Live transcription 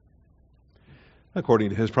According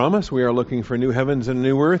to his promise, we are looking for new heavens and a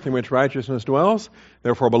new earth in which righteousness dwells.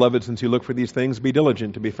 Therefore, beloved, since you look for these things, be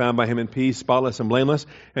diligent to be found by him in peace, spotless and blameless,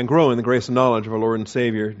 and grow in the grace and knowledge of our Lord and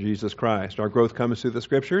Savior, Jesus Christ. Our growth comes through the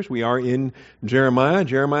Scriptures. We are in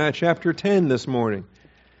Jeremiah chapter 10 this morning.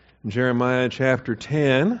 Jeremiah chapter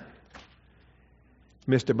 10.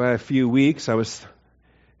 Missed it by a few weeks. I was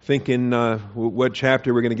thinking what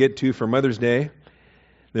chapter we're going to get to for Mother's Day.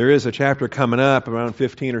 There is a chapter coming up around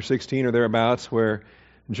 15 or 16 or thereabouts where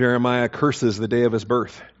Jeremiah curses the day of his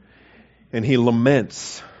birth. And he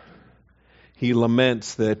laments. He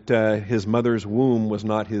laments that his mother's womb was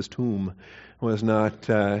not his tomb, was not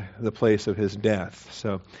the place of his death.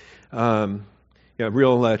 So,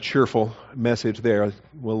 real cheerful message there.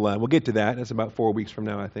 We'll get to that. That's about 4 weeks from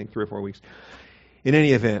now, I think, 3 or 4 weeks. In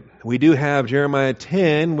any event, we do have Jeremiah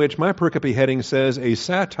 10, which my pericope heading says, a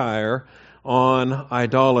satire on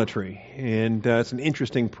idolatry. And it's an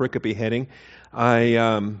interesting pericope heading.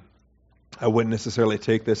 I wouldn't necessarily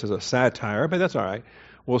take this as a satire, but that's all right.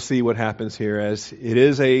 We'll see what happens here, as it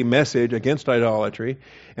is a message against idolatry,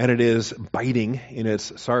 and it is biting in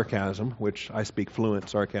its sarcasm, which I speak fluent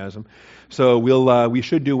sarcasm. So we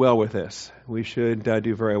should do well with this. We should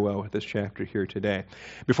do very well with this chapter here today.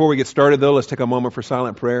 Before we get started, though, let's take a moment for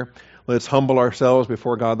silent prayer. Let's humble ourselves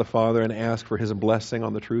before God the Father and ask for his blessing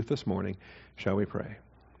on the truth this morning. Shall we pray?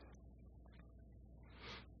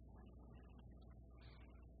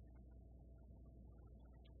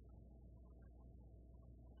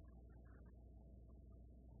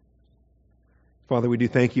 Father, we do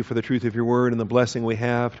thank you for the truth of your word and the blessing we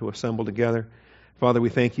have to assemble together. Father, we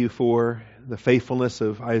thank you for the faithfulness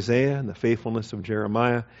of Isaiah and the faithfulness of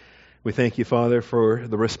Jeremiah. We thank you, Father, for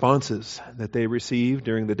the responses that they received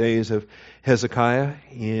during the days of Hezekiah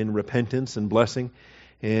in repentance and blessing,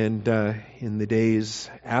 and in the days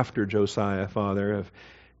after Josiah, Father, of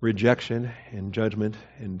rejection and judgment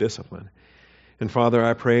and discipline. And Father,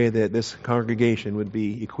 I pray that this congregation would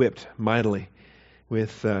be equipped mightily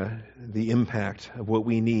with the impact of what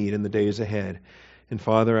we need in the days ahead. And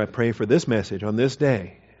Father, I pray for this message on this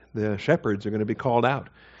day. The shepherds are going to be called out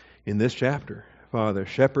in this chapter. Father,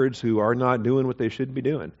 shepherds who are not doing what they should be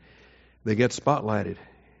doing, they get spotlighted.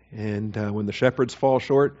 And when the shepherds fall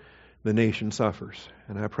short, the nation suffers.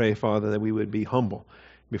 And I pray, Father, that we would be humble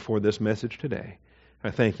before this message today.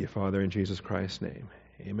 I thank you, Father, in Jesus Christ's name.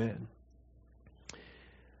 Amen.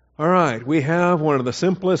 All right, we have one of the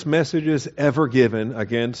simplest messages ever given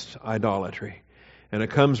against idolatry. And it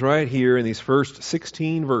comes right here in these first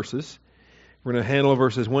 16 verses. We're going to handle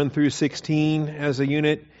verses 1 through 16 as a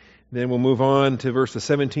unit. Then we'll move on to verses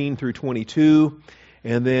 17 through 22.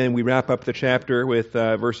 And then we wrap up the chapter with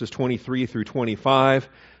verses 23 through 25.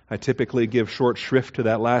 I typically give short shrift to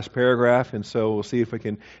that last paragraph, and so we'll see if we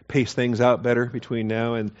can pace things out better between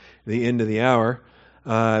now and the end of the hour.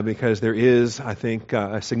 Because there is, I think,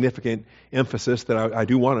 a significant emphasis that I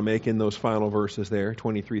do want to make in those final verses there,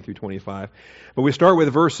 23 through 25. But we start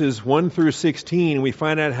with verses 1 through 16, and we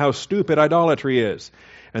find out how stupid idolatry is.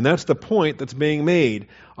 And that's the point that's being made.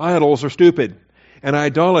 Idols are stupid, and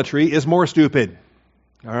idolatry is more stupid.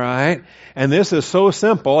 All right? And this is so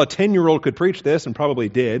simple. A 10-year-old could preach this, and probably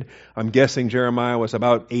did. I'm guessing Jeremiah was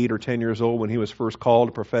about 8 or 10 years old when he was first called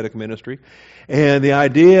to prophetic ministry. And the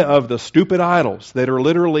idea of the stupid idols that are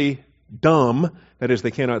literally dumb, that is,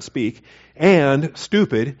 they cannot speak, and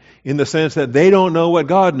stupid in the sense that they don't know what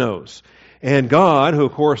God knows. And God, who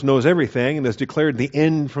of course knows everything and has declared the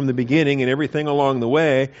end from the beginning and everything along the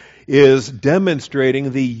way, is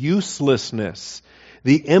demonstrating the uselessness,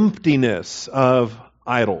 the emptiness of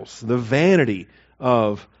idols, the vanity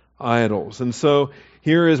of idols. And so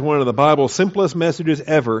here is one of the Bible's simplest messages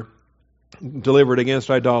ever delivered against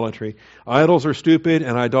idolatry. Idols are stupid,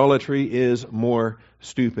 and idolatry is more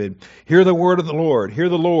stupid. Hear the word of the Lord. Hear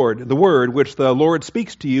the word which the Lord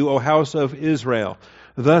speaks to you, O house of Israel.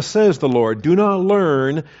 Thus says the Lord, do not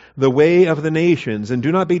learn the way of the nations, and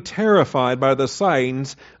do not be terrified by the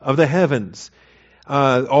signs of the heavens,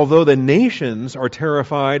 although the nations are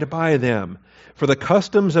terrified by them. For the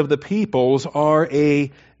customs of the peoples are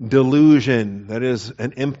a delusion, that is,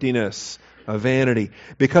 an emptiness, a vanity,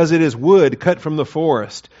 because it is wood cut from the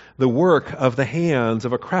forest, the work of the hands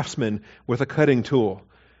of a craftsman with a cutting tool.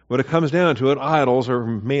 When it comes down to it, idols are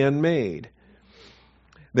man-made.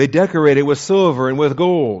 They decorate it with silver and with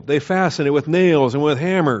gold. They fasten it with nails and with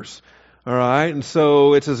hammers. All right, and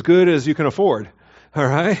so it's as good as you can afford. All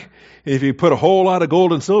right? If you put a whole lot of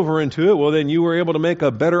gold and silver into it, well, then you were able to make a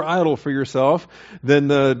better idol for yourself than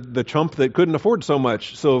the chump that couldn't afford so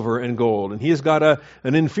much silver and gold. And he's got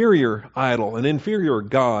an inferior idol, an inferior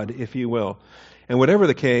god, if you will. And whatever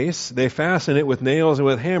the case, they fasten it with nails and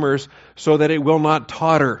with hammers so that it will not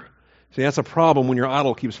totter. See, that's a problem when your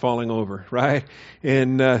idol keeps falling over, right?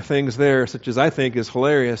 And things there, such as I think is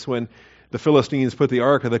hilarious when the Philistines put the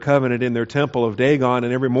Ark of the Covenant in their temple of Dagon,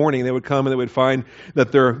 and every morning they would come and they would find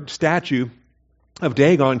that their statue of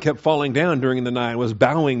Dagon kept falling down during the night, was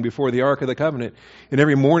bowing before the Ark of the Covenant. And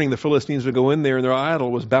every morning the Philistines would go in there and their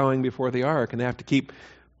idol was bowing before the Ark, and they have to keep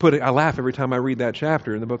I laugh every time I read that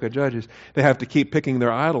chapter in the book of Judges. They have to keep picking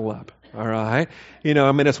their idol up. All right?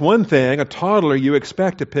 It's one thing. A toddler you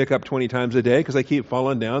expect to pick up 20 times a day because they keep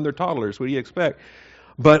falling down. They're toddlers. What do you expect?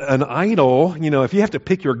 But an idol, if you have to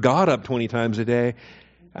pick your God up 20 times a day,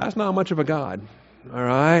 that's not much of a God. All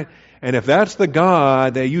right? And if that's the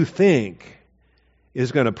God that you think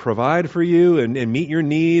is going to provide for you and meet your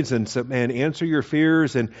needs and answer your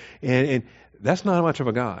fears, and that's not much of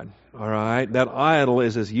a God. All right? That idol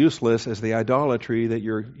is as useless as the idolatry that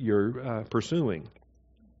you're pursuing.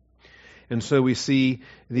 And so we see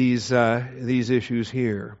these issues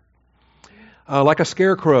here. Like a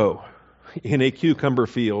scarecrow in a cucumber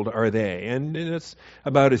field are they, and it's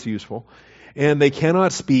about as useful. And they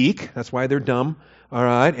cannot speak, that's why they're dumb, all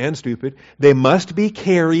right, and stupid. They must be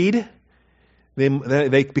carried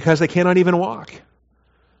because they cannot even walk.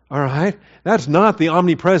 All right? That's not the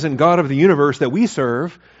omnipresent God of the universe that we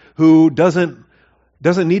serve, who doesn't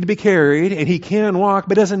need to be carried, and he can walk,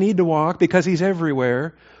 but doesn't need to walk because he's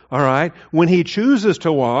everywhere. All right? When he chooses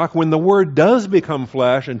to walk, when the Word does become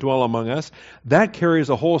flesh and dwell among us, that carries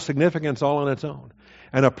a whole significance all on its own.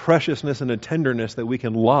 And a preciousness and a tenderness that we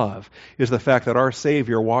can love is the fact that our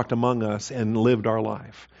Savior walked among us and lived our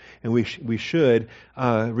life. And we should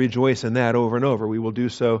rejoice in that over and over. We will do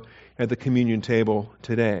so at the communion table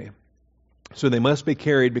today. So they must be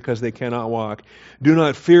carried because they cannot walk. Do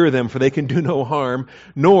not fear them, for they can do no harm,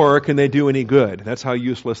 nor can they do any good. That's how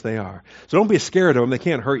useless they are. So don't be scared of them. They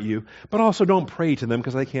can't hurt you. But also don't pray to them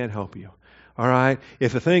because they can't help you. All right?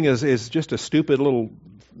 If the thing is just a stupid little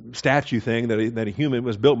statue thing that a human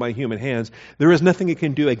was built by human hands, there is nothing it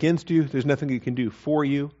can do against you. There's nothing it can do for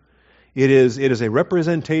you. It is a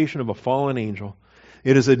representation of a fallen angel.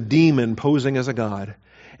 It is a demon posing as a god.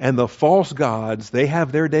 And the false gods, they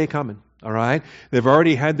have their day coming. All right? They've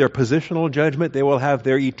already had their positional judgment. They will have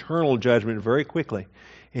their eternal judgment very quickly.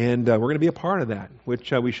 And we're going to be a part of that,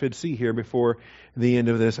 which we should see here before the end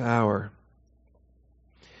of this hour.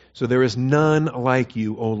 So there is none like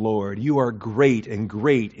you, O Lord. You are great, and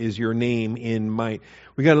great is your name in might.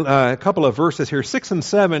 We got a couple of verses here. 6 and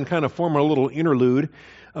 7 kind of form a little interlude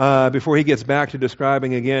before he gets back to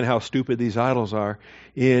describing again how stupid these idols are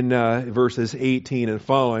in verses 18 and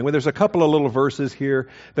following. Well, there's a couple of little verses here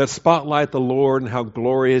that spotlight the Lord and how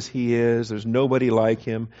glorious he is. There's nobody like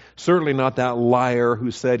him. Certainly not that liar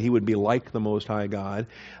who said he would be like the Most High God.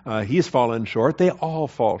 He's fallen short. They all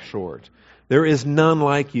fall short. There is none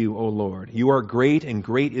like you, O Lord. You are great, and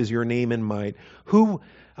great is your name in might. Who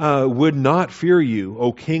would not fear you,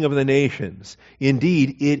 O King of the nations?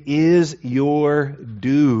 Indeed, it is your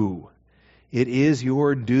due. It is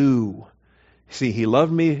your due. See, he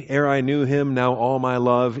loved me ere I knew him. Now all my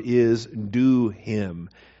love is due him.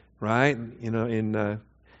 Right? In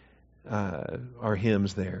our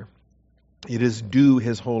hymns there. It is due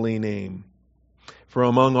his holy name. For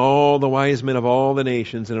among all the wise men of all the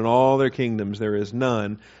nations and in all their kingdoms, there is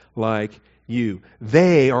none like you.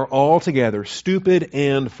 They are altogether stupid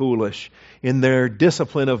and foolish. In their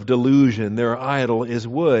discipline of delusion, their idol is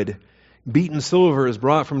wood. Beaten silver is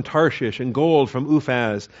brought from Tarshish, and gold from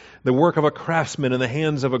Uphaz, the work of a craftsman in the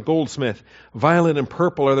hands of a goldsmith. Violet and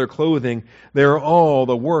purple are their clothing. They are all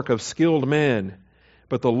the work of skilled men.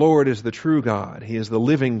 But the Lord is the true God. He is the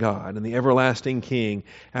living God and the everlasting King.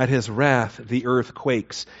 At his wrath the earth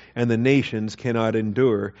quakes, and the nations cannot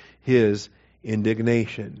endure his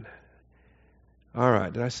indignation. All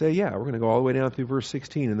right, did I say? Yeah, we're going to go all the way down through verse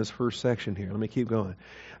 16 in this first section here. Let me keep going.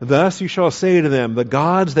 Thus you shall say to them, the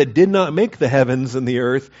gods that did not make the heavens and the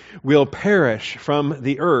earth will perish from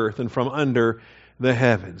the earth and from under the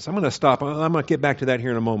heavens. I'm going to stop. I'm going to get back to that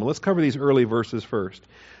here in a moment. Let's cover these early verses first.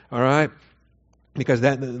 All right? Because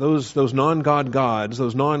those non-God gods,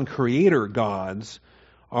 those non-creator gods,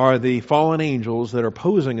 are the fallen angels that are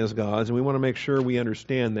posing as gods, and we want to make sure we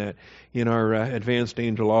understand that in our advanced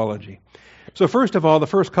angelology. So first of all, the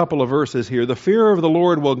first couple of verses here, the fear of the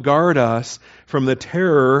Lord will guard us from the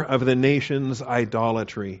terror of the nation's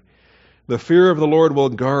idolatry. The fear of the Lord will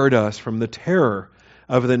guard us from the terror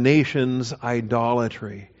of the nation's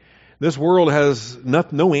idolatry. This world has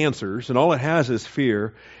no answers, and all it has is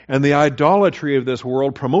fear, and the idolatry of this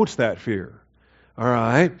world promotes that fear. All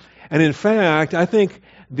right? And in fact, I think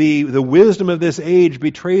the wisdom of this age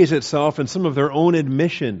betrays itself in some of their own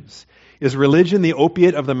admissions. Is religion the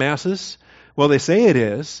opiate of the masses? Well, they say it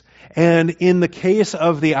is. And in the case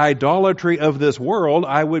of the idolatry of this world,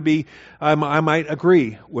 I might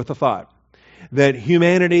agree with the thought that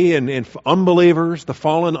humanity and unbelievers, the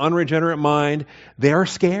fallen, unregenerate mind, they are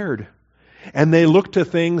scared. And they look to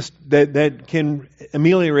things that can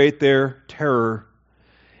ameliorate their terror.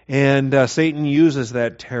 And Satan uses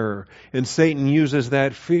that terror, and Satan uses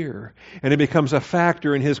that fear, and it becomes a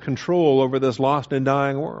factor in his control over this lost and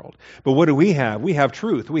dying world. But what do we have? We have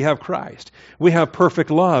truth. We have Christ. We have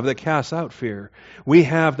perfect love that casts out fear. We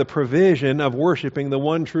have the provision of worshiping the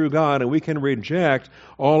one true God, and we can reject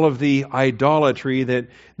all of the idolatry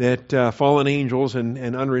that fallen angels and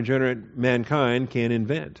unregenerate mankind can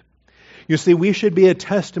invent. You see, we should be a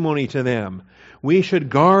testimony to them. We should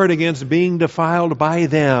guard against being defiled by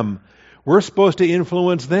them. We're supposed to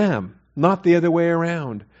influence them, not the other way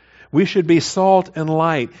around. We should be salt and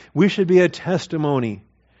light. We should be a testimony.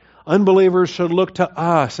 Unbelievers should look to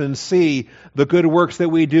us and see the good works that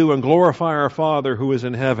we do and glorify our Father who is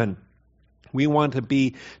in heaven. We want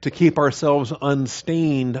to keep ourselves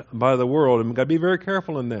unstained by the world. And we've got to be very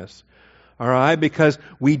careful in this. All right? Because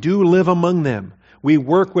we do live among them. We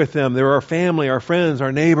work with them. They're our family, our friends,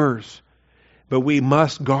 our neighbors. But we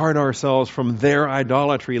must guard ourselves from their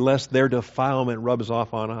idolatry, lest their defilement rubs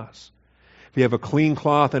off on us. If you have a clean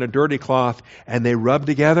cloth and a dirty cloth, and they rub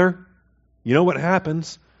together, you know what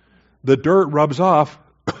happens? The dirt rubs off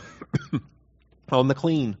on the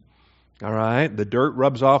clean. All right? The dirt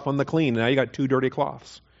rubs off on the clean. Now you got two dirty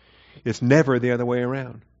cloths. It's never the other way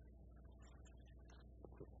around.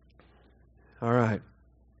 All right.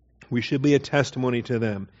 We should be a testimony to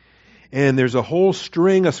them. And there's a whole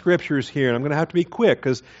string of scriptures here. And I'm going to have to be quick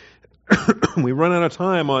because we run out of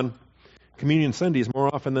time on Communion Sundays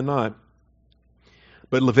more often than not.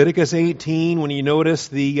 But Leviticus 18, when you notice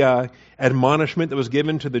the admonishment that was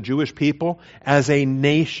given to the Jewish people as a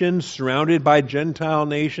nation surrounded by Gentile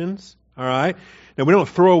nations, all right? Now, we don't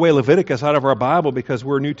throw away Leviticus out of our Bible because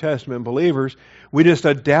we're New Testament believers. We just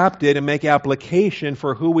adapt it and make application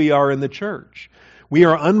for who we are in the church. We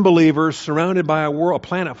are unbelievers surrounded by a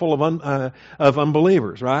planet full of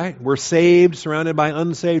unbelievers, right? We're saved, surrounded by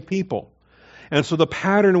unsaved people. And so the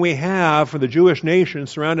pattern we have for the Jewish nation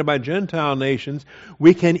surrounded by Gentile nations,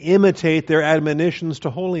 we can imitate their admonitions to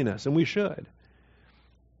holiness, and we should.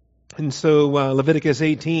 And so Leviticus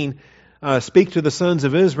 18, speak to the sons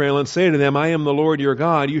of Israel and say to them, I am the Lord your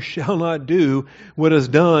God. You shall not do what is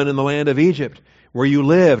done in the land of Egypt, where you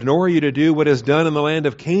lived, nor are you to do what is done in the land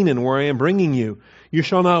of Canaan, where I am bringing you. You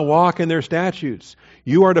shall not walk in their statutes.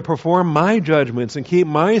 You are to perform my judgments and keep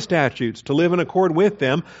my statutes, to live in accord with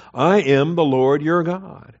them. I am the Lord your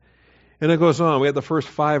God. And it goes on. We have the first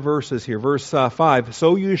 5 verses here. Verse 5,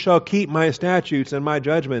 so you shall keep my statutes and my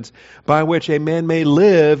judgments, by which a man may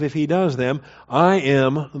live if he does them. I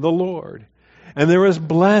am the Lord. And there is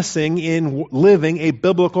blessing in living a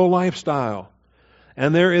biblical lifestyle.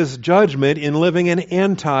 And there is judgment in living an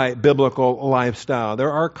anti-biblical lifestyle.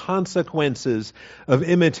 There are consequences of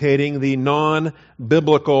imitating the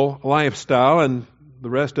non-biblical lifestyle, and the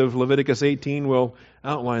rest of Leviticus 18 will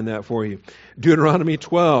outline that for you. Deuteronomy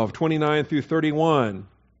 12, 29 through 31.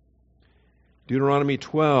 Deuteronomy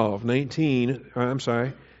 12,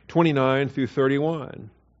 29 through 31.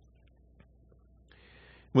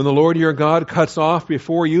 When the Lord your God cuts off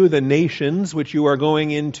before you the nations which you are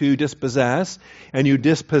going in to dispossess, and you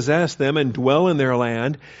dispossess them and dwell in their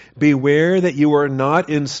land, beware that you are not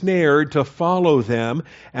ensnared to follow them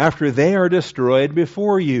after they are destroyed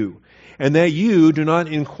before you, and that you do not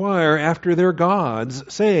inquire after their gods,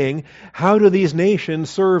 saying, how do these nations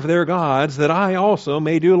serve their gods, that I also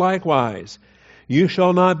may do likewise? You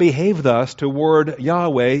shall not behave thus toward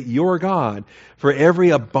Yahweh your God, for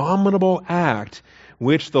every abominable act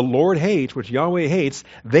which the Lord hates, which Yahweh hates,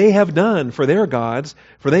 they have done for their gods,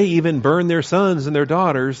 for they even burn their sons and their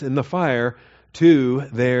daughters in the fire to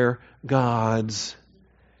their gods.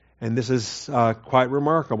 And this is quite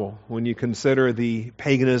remarkable when you consider the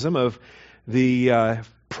paganism of the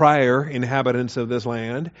prior inhabitants of this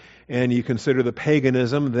land, and you consider the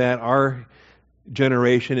paganism that our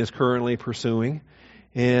generation is currently pursuing.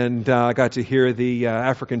 And I got to hear the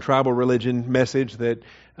African tribal religion message that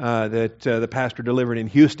the pastor delivered in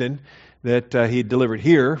Houston, that he delivered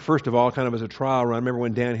here, first of all, kind of as a trial run. Remember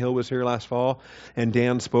when Dan Hill was here last fall, and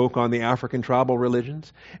Dan spoke on the African tribal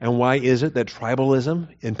religions? And why is it that tribalism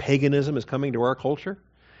and paganism is coming to our culture?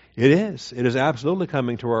 It is. It is absolutely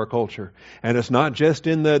coming to our culture. And it's not just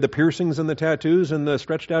in the piercings and the tattoos and the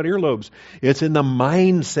stretched out earlobes. It's in the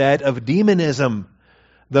mindset of demonism.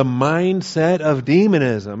 The mindset of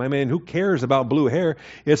demonism. I mean, who cares about blue hair?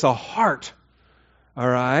 It's a heart. All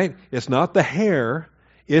right? It's not the hair.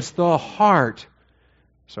 It's the heart.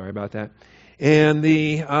 Sorry about that. And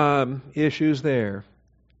the issues there.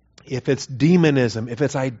 If it's demonism, if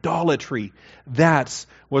it's idolatry, that's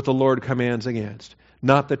what the Lord commands against.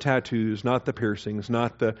 Not the tattoos, not the piercings,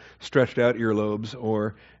 not the stretched out earlobes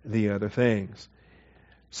or the other things.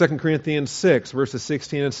 2 Corinthians 6, verses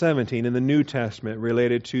 16 and 17 in the New Testament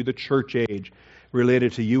related to the church age,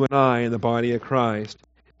 related to you and I in the body of Christ.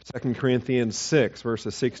 2 Corinthians 6,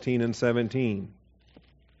 verses 16 and 17.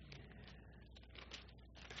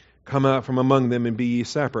 Come out from among them and be ye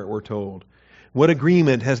separate, we're told. What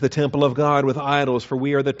agreement has the temple of God with idols? For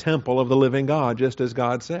we are the temple of the living God, just as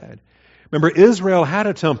God said. Remember, Israel had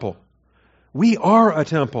a temple. We are a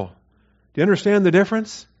temple. Do you understand the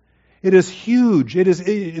difference? It is huge.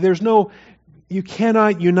 You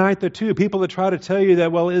cannot unite the two. People that try to tell you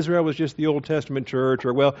that, well, Israel was just the Old Testament church,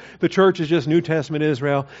 or, well, the church is just New Testament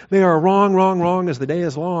Israel, they are wrong as the day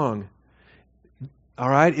is long. All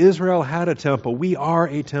right? Israel had a temple. We are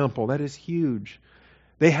a temple. That is huge.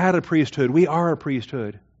 They had a priesthood. We are a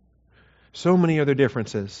priesthood. So many other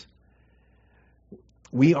differences.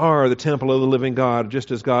 We are the temple of the living God,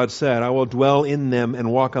 just as God said, I will dwell in them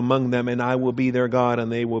and walk among them, and I will be their God,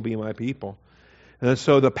 and they will be my people. And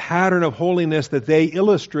so the pattern of holiness that they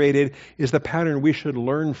illustrated is the pattern we should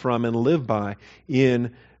learn from and live by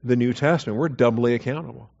in the New Testament. We're doubly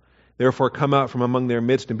accountable. Therefore, come out from among their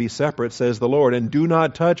midst and be separate, says the Lord, and do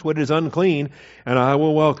not touch what is unclean, and I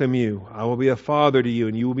will welcome you. I will be a father to you,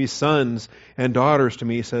 and you will be sons and daughters to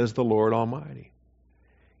me, says the Lord Almighty.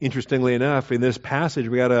 Interestingly enough, in this passage,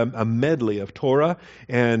 we got a medley of Torah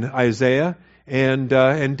and Isaiah and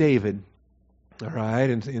David. All right,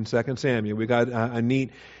 in 2 Samuel, we got a neat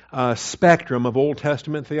spectrum of Old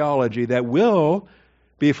Testament theology that will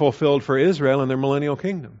be fulfilled for Israel in their millennial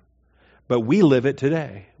kingdom. But we live it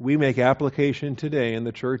today. We make application today in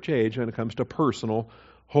the church age when it comes to personal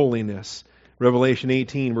holiness. Revelation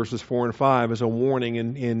 18, verses 4 and 5 is a warning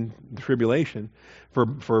in tribulation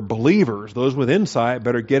for believers. Those with insight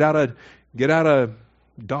better get out of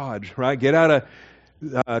Dodge, right? Get out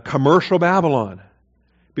of commercial Babylon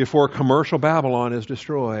before commercial Babylon is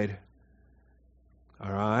destroyed.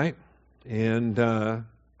 All right? And,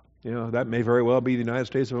 that may very well be the United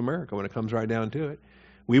States of America when it comes right down to it.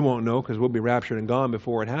 We won't know because we'll be raptured and gone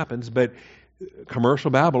before it happens, but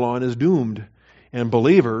commercial Babylon is doomed. And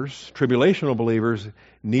believers, tribulational believers,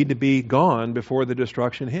 need to be gone before the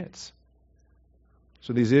destruction hits.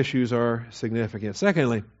 So these issues are significant.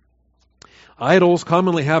 Secondly, idols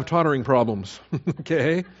commonly have tottering problems.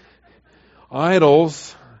 Okay?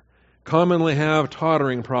 Idols commonly have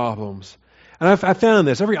tottering problems. And I found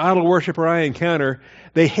this. Every idol worshiper I encounter,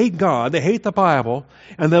 they hate God, they hate the Bible,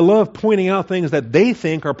 and they love pointing out things that they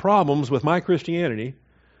think are problems with my Christianity.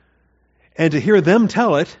 And to hear them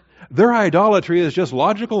tell it, their idolatry is just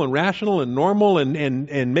logical and rational and normal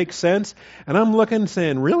and makes sense. And I'm looking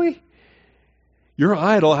saying, really? Your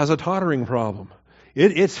idol has a tottering problem.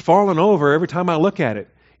 It's fallen over every time I look at it.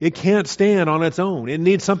 It can't stand on its own. It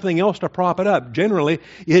needs something else to prop it up. Generally,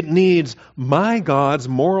 it needs my God's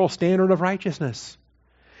moral standard of righteousness.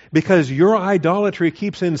 Because your idolatry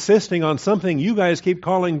keeps insisting on something you guys keep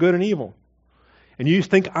calling good and evil. And you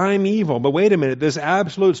think I'm evil. But wait a minute, this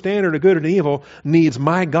absolute standard of good and evil needs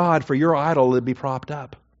my God for your idol to be propped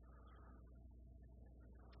up.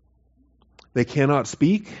 They cannot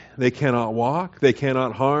speak, they cannot walk, they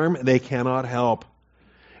cannot harm, they cannot help.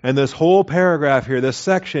 And this whole paragraph here, this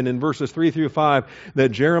section in verses 3 through 5 that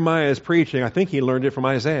Jeremiah is preaching, I think he learned it from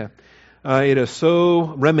Isaiah. It is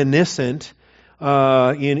so reminiscent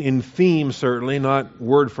in theme, certainly, not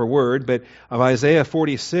word for word, but of Isaiah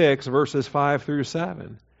 46, verses 5 through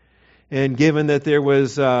 7. And given that there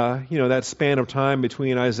was, that span of time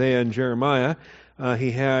between Isaiah and Jeremiah, he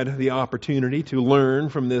had the opportunity to learn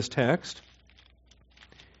from this text.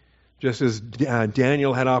 Just as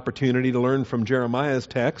Daniel had opportunity to learn from Jeremiah's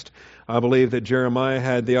text, I believe that Jeremiah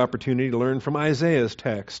had the opportunity to learn from Isaiah's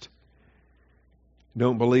text.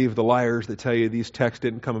 Don't believe the liars that tell you these texts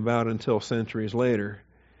didn't come about until centuries later.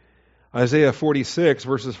 Isaiah 46,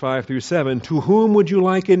 verses 5 through 7, to whom would you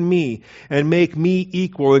liken me and make me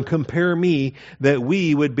equal and compare me that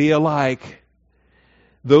we would be alike?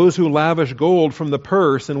 Those who lavish gold from the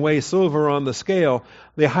purse and weigh silver on the scale,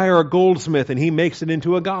 they hire a goldsmith and he makes it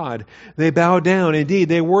into a god. They bow down, indeed,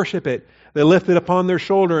 they worship it. They lift it upon their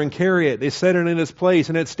shoulder and carry it. They set it in its place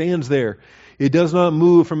and it stands there. It does not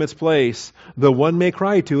move from its place. Though one may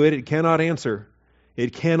cry to it, it cannot answer.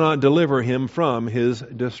 It cannot deliver him from his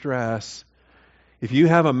distress. If you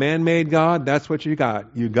have a man-made God, that's what you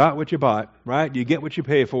got. You got what you bought, right? You get what you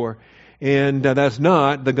pay for. And that's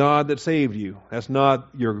not the God that saved you. That's not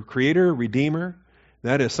your creator, redeemer.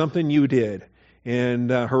 That is something you did.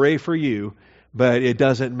 And hooray for you. But it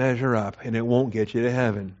doesn't measure up, and it won't get you to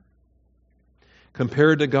heaven.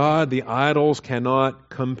 Compared to God, the idols cannot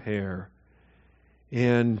compare.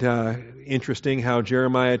 And interesting how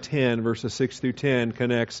Jeremiah 10, verses 6 through 10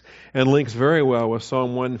 connects and links very well with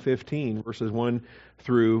Psalm 115, verses 1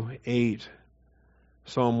 through 8.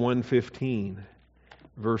 Psalm 115,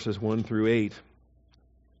 verses 1 through 8.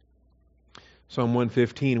 Psalm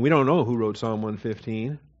 115. We don't know who wrote Psalm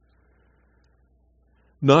 115.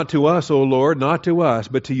 Not to us, O Lord, not to us,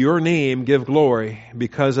 but to your name give glory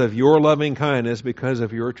because of your loving kindness, because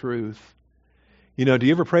of your truth. You know, do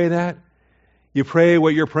you ever pray that? You pray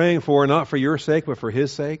what you're praying for, not for your sake, but for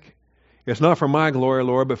His sake. It's not for my glory,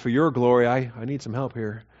 Lord, but for your glory. I need some help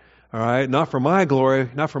here. All right? Not for my glory,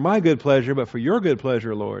 not for my good pleasure, but for your good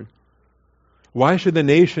pleasure, Lord. Why should the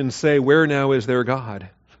nations say, where now is their God?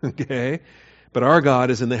 Okay? But our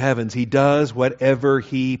God is in the heavens. He does whatever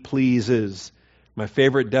He pleases. My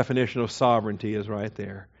favorite definition of sovereignty is right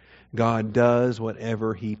there. God does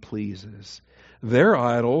whatever He pleases. Their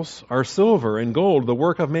idols are silver and gold, the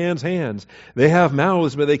work of man's hands. They have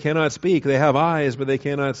mouths, but they cannot speak. They have eyes, but they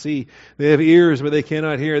cannot see. They have ears, but they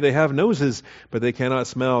cannot hear. They have noses, but they cannot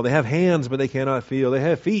smell. They have hands, but they cannot feel. They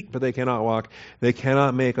have feet, but they cannot walk. They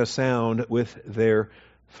cannot make a sound with their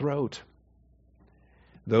throat.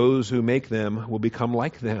 Those who make them will become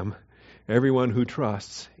like them. Everyone who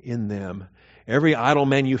trusts in them. Every idol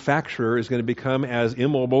manufacturer is going to become as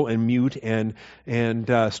immobile and mute and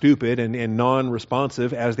stupid and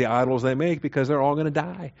non-responsive as the idols they make, because they're all going to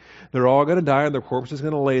die. They're all going to die, and their corpse is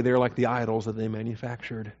going to lay there like the idols that they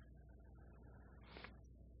manufactured.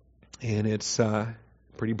 And it's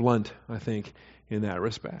pretty blunt, I think, in that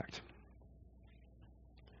respect.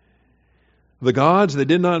 The gods that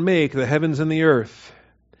did not make the heavens and the earth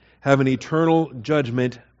have an eternal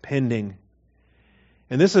judgment pending.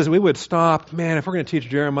 And this is, we would stop, man, if we're going to teach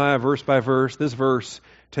Jeremiah verse by verse, this verse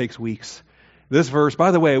takes weeks. This verse,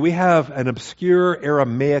 by the way, we have an obscure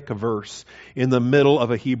Aramaic verse in the middle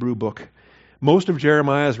of a Hebrew book. Most of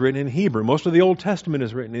Jeremiah is written in Hebrew. Most of the Old Testament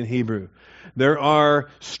is written in Hebrew. There are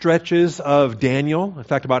stretches of Daniel. In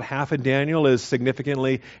fact, about half of Daniel is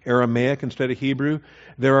significantly Aramaic instead of Hebrew.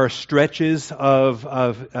 There are stretches of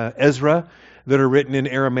Ezra that are written in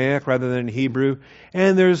Aramaic rather than in Hebrew.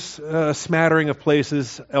 And there's a smattering of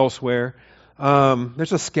places elsewhere.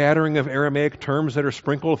 There's a scattering of Aramaic terms that are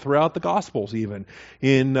sprinkled throughout the Gospels, even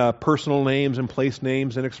in personal names and place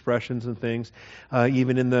names and expressions and things,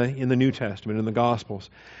 even in the New Testament, in the Gospels.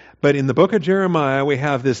 But in the book of Jeremiah, we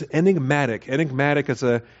have this enigmatic. Enigmatic is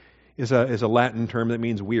a Latin term that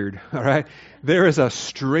means weird. All right, there is a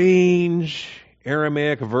strange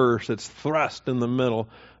Aramaic verse that's thrust in the middle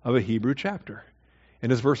of a Hebrew chapter.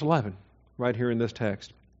 And it's verse 11, right here in this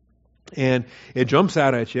text. And it jumps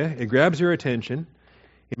out at you. It grabs your attention.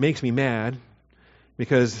 It makes me mad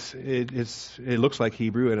because it looks like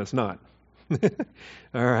Hebrew and it's not.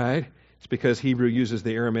 All right? It's because Hebrew uses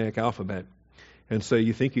the Aramaic alphabet. And so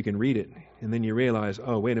you think you can read it. And then you realize,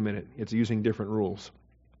 oh, wait a minute. It's using different rules.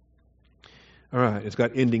 All right. It's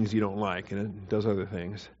got endings you don't like, and it does other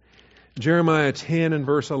things. Jeremiah 10 and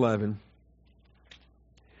verse 11.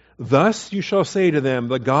 Thus you shall say to them,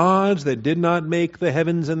 the gods that did not make the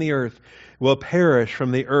heavens and the earth will perish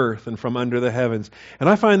from the earth and from under the heavens. And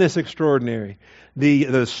I find this extraordinary.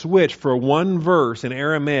 The switch for one verse in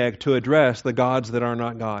Aramaic to address the gods that are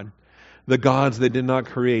not God. The gods that did not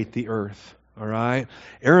create the earth. All right?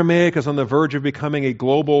 Aramaic is on the verge of becoming a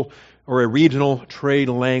global or a regional trade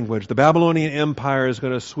language. The Babylonian Empire is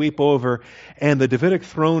going to sweep over, and the Davidic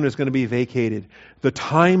throne is going to be vacated. The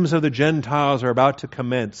times of the Gentiles are about to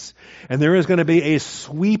commence, and there is going to be a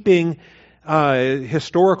sweeping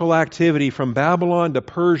historical activity from Babylon to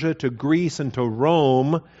Persia to Greece and to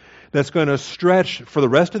Rome that's going to stretch for the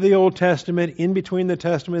rest of the Old Testament, in between the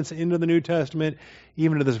Testaments, into the New Testament,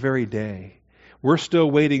 even to this very day. We're still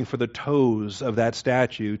waiting for the toes of that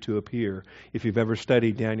statue to appear, if you've ever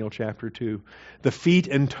studied Daniel chapter 2. The feet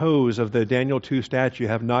and toes of the Daniel 2 statue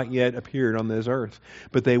have not yet appeared on this earth,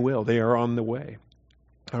 but they will. They are on the way.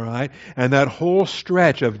 All right? And that whole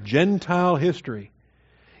stretch of Gentile history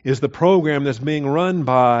is the program that's being run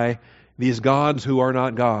by these gods who are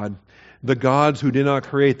not God, the gods who did not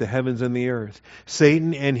create the heavens and the earth.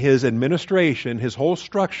 Satan and his administration, his whole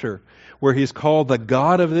structure, where he's called the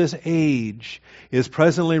God of this age, is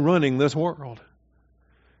presently running this world.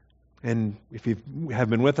 And if you have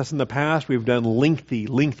been with us in the past, we've done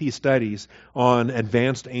lengthy studies on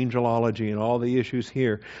advanced angelology and all the issues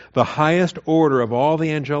here. The highest order of all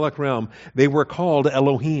the angelic realm, they were called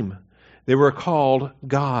Elohim. They were called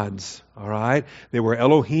gods, all right? They were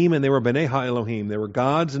Elohim and they were B'nai HaElohim. They were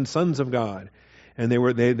gods and sons of God. And they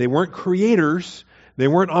weren't creators. They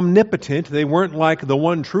weren't omnipotent. They weren't like the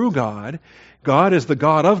one true God. God is the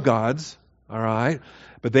God of gods, all right?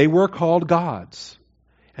 But they were called gods.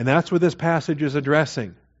 And that's what this passage is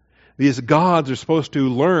addressing. These gods are supposed to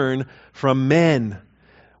learn from men.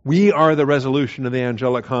 We are the resolution of the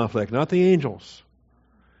angelic conflict, not the angels.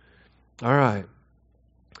 All right.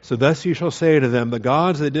 So thus you shall say to them, the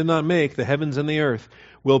gods that did not make the heavens and the earth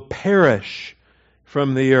will perish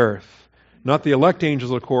from the earth. Not the elect angels,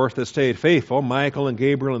 of course, that stayed faithful, Michael and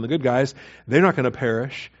Gabriel and the good guys. They're not going to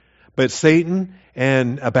perish. But Satan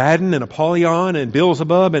and Abaddon and Apollyon and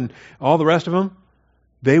Beelzebub and all the rest of them,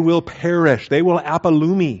 they will perish. They will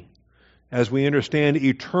apolumi, as we understand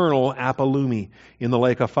eternal apolumi in the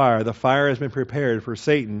lake of fire. The fire has been prepared for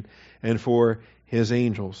Satan and for his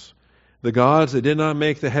angels. The gods that did not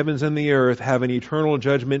make the heavens and the earth have an eternal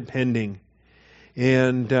judgment pending.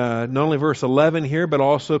 And not only verse 11 here, but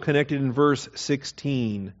also connected in verse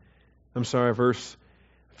 16. Verse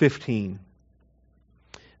 15.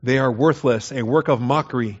 They are worthless, a work of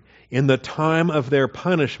mockery. In the time of their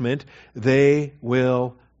punishment, they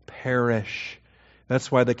will perish.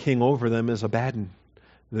 That's why the king over them is Abaddon,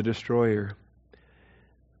 the destroyer,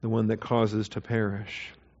 the one that causes to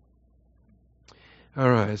perish. All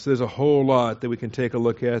right, so there's a whole lot that we can take a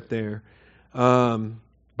look at there.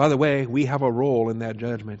 By the way, we have a role in that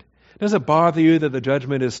judgment. Does it bother you that the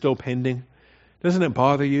judgment is still pending? Doesn't it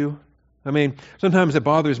bother you? I mean, sometimes it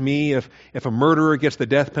bothers me if a murderer gets the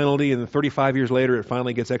death penalty and 35 years later it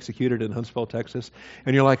finally gets executed in Huntsville, Texas.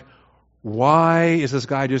 And you're like, why is this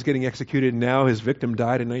guy just getting executed now? His victim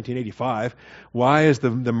died in 1985. Why is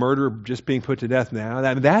the murderer just being put to death now?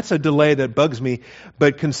 That's a delay that bugs me.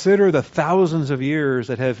 But consider the thousands of years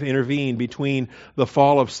that have intervened between the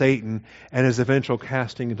fall of Satan and his eventual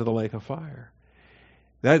casting into the lake of fire.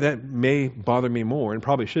 That may bother me more, and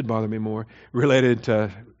probably should bother me more, related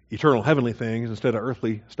to eternal heavenly things instead of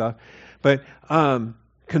earthly stuff. But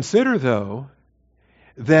consider, though,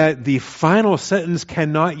 that the final sentence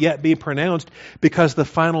cannot yet be pronounced because the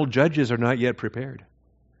final judges are not yet prepared.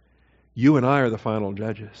 You and I are the final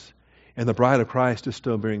judges. And the bride of Christ is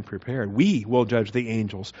still being prepared. We will judge the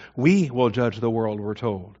angels. We will judge the world, we're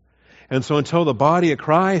told. And so until the body of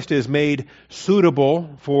Christ is made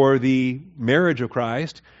suitable for the marriage of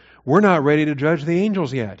Christ, we're not ready to judge the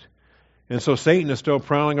angels yet. And so Satan is still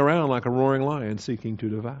prowling around like a roaring lion seeking to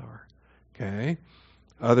devour. Okay?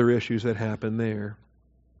 Other issues that happen there.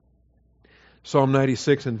 Psalm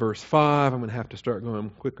 96 and verse 5. I'm going to have to start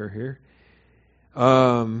going quicker here.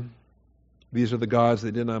 These are the gods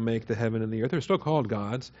that did not make the heaven and the earth. They're still called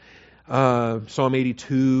gods. Psalm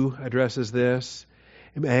 82 addresses this.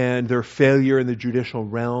 And their failure in the judicial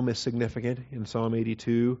realm is significant in Psalm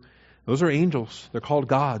 82. Those are angels. They're called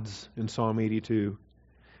gods in Psalm 82.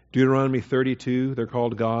 Deuteronomy 32, they're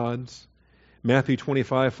called gods. Matthew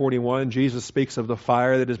 25:41, Jesus speaks of the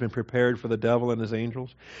fire that has been prepared for the devil and his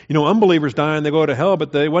angels. You know, unbelievers die and they go to hell,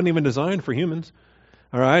 but they wasn't even designed for humans.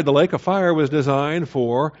 All right, the lake of fire was designed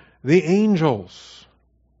for the angels.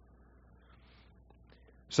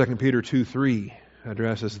 2 Peter 2:3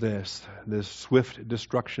 addresses this swift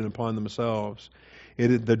destruction upon themselves.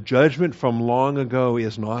 The judgment from long ago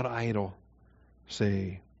is not idle.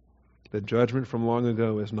 See, the judgment from long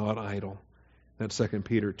ago is not idle. That's 2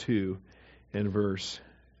 Peter 2 and verse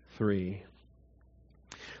 3.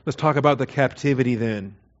 Let's talk about the captivity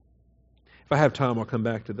then. If I have time, I'll come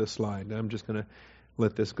back to this slide. I'm just going to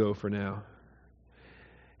let this go for now.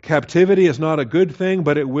 Captivity is not a good thing,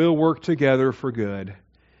 but it will work together for good.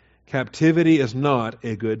 Captivity is not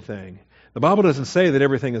a good thing. The Bible doesn't say that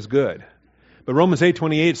everything is good. But Romans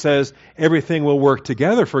 8:28 says everything will work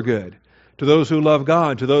together for good to those who love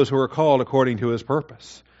God, to those who are called according to His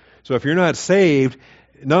purpose. So if you're not saved,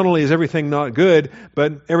 not only is everything not good,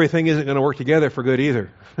 but everything isn't going to work together for good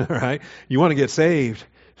either. All right? You want to get saved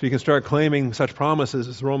so you can start claiming such promises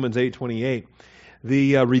as Romans 8:28.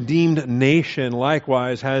 The redeemed nation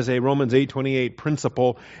likewise has a Romans 8:28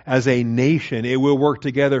 principle as a nation. It will work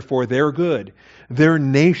together for their good. Their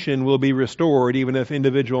nation will be restored even if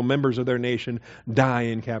individual members of their nation die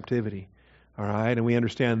in captivity. All right, and we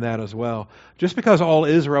understand that as well. Just because all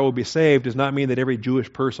Israel will be saved does not mean that every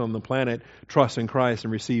Jewish person on the planet trusts in Christ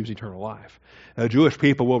and receives eternal life. Jewish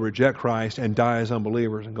people will reject Christ and die as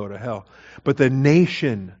unbelievers and go to hell. But the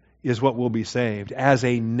nation is what will be saved. As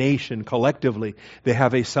a nation, collectively, they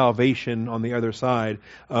have a salvation on the other side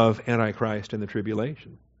of Antichrist and the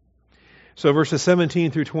tribulation. So verses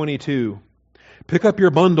 17 through 22. Pick up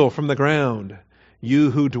your bundle from the ground,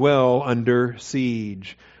 you who dwell under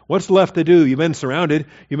siege. What's left to do? You've been surrounded.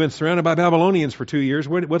 You've been surrounded by Babylonians for 2 years.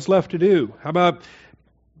 What's left to do? How about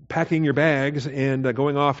packing your bags and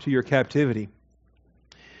going off to your captivity?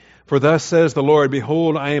 For thus says the Lord,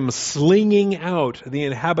 behold, I am slinging out the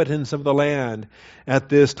inhabitants of the land at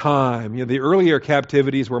this time. The earlier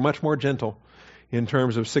captivities were much more gentle in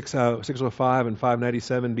terms of 605 and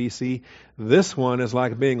 597 BC. This one is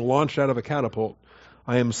like being launched out of a catapult.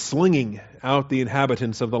 I am slinging out the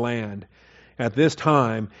inhabitants of the land at this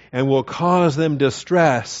time, and will cause them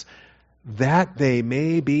distress, that they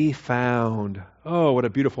may be found. Oh, what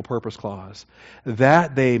a beautiful purpose clause.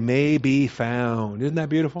 That they may be found. Isn't that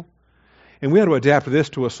beautiful? And we had to adapt this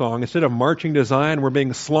to a song. Instead of marching to Zion, we're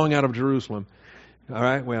being slung out of Jerusalem. All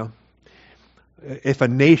right, well, if a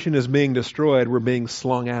nation is being destroyed, we're being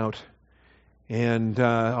slung out. And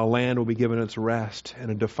a land will be given its rest,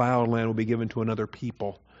 and a defiled land will be given to another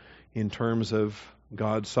people in terms of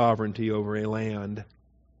God's sovereignty over a land.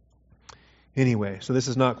 Anyway, so this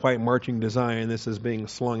is not quite marching to Zion. This is being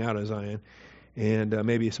slung out of Zion. And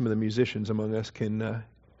maybe some of the musicians among us can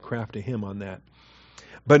craft a hymn on that.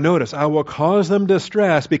 But notice, I will cause them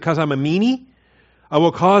distress because I'm a meanie. I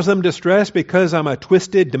will cause them distress because I'm a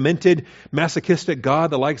twisted, demented, masochistic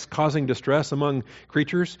God that likes causing distress among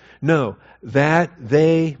creatures. No, that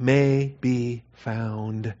they may be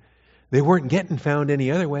found. They weren't getting found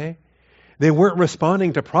any other way. They weren't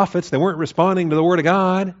responding to prophets. They weren't responding to the Word of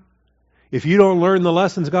God. If you don't learn the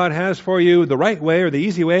lessons God has for you the right way or the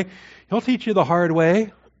easy way, He'll teach you the hard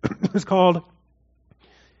way. It's called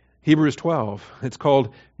Hebrews 12. It's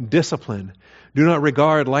called discipline. Do not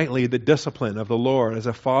regard lightly the discipline of the Lord as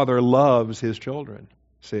a father loves his children.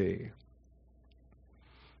 See?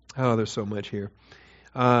 Oh, there's so much here.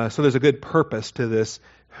 So there's a good purpose to this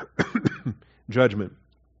judgment.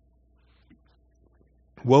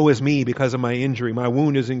 Woe is me because of my injury. My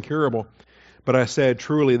wound is incurable. But I said,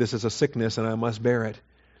 truly, this is a sickness and I must bear it.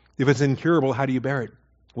 If it's incurable, how do you bear it?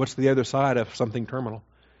 What's the other side of something terminal?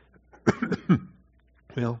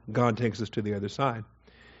 Well, God takes us to the other side.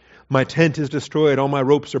 My tent is destroyed. All my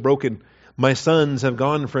ropes are broken. My sons have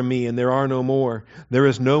gone from me and there are no more. There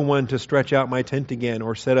is no one to stretch out my tent again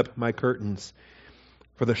or set up my curtains.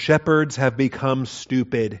 For the shepherds have become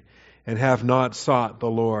stupid and have not sought the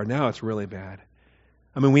Lord. Now it's really bad.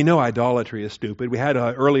 I mean, we know idolatry is stupid. We had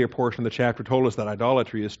an earlier portion of the chapter told us that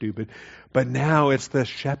idolatry is stupid. But now it's the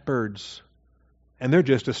shepherds. And they're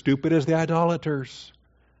just as stupid as the idolaters.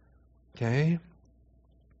 Okay?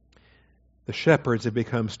 The shepherds have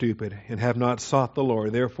become stupid and have not sought the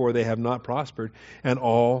Lord. Therefore they have not prospered, and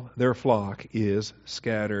all their flock is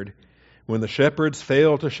scattered. When the shepherds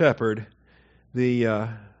fail to shepherd, the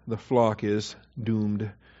flock is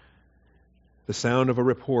doomed. The sound of a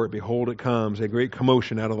report, behold, it comes, a great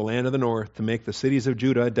commotion out of the land of the north, to make the cities of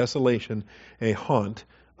Judah a desolation, a haunt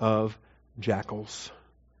of jackals.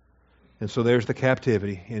 And so there's the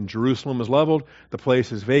captivity. And Jerusalem is leveled, the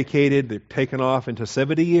place is vacated, they're taken off into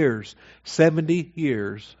 70 years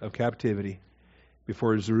of captivity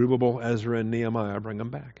before Zerubbabel, Ezra, and Nehemiah bring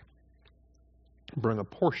them back. Bring a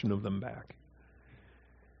portion of them back.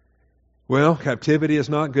 Well, captivity is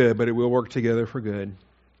not good, but it will work together for good.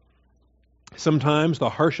 Sometimes the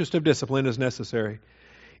harshest of discipline is necessary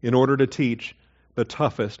in order to teach the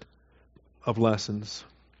toughest of lessons.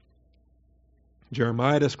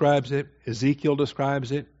 Jeremiah describes it. Ezekiel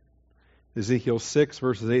describes it. Ezekiel 6,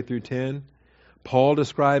 verses 8 through 10. Paul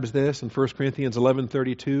describes this in 1 Corinthians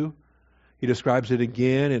 11:32. He describes it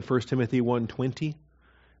again in 1 Timothy 1:20.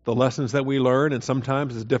 The lessons that we learn, and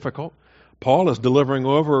sometimes it's difficult. Paul is delivering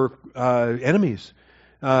over enemies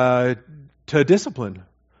to discipline,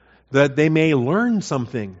 that they may learn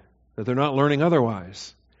something that they're not learning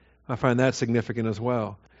otherwise. I find that significant as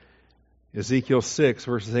well. Ezekiel 6,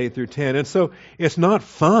 verses 8 through 10. And so it's not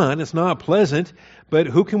fun, it's not pleasant, but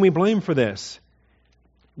who can we blame for this?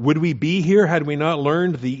 Would we be here had we not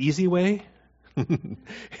learned the easy way?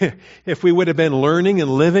 If we would have been learning and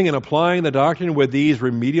living and applying the doctrine, would these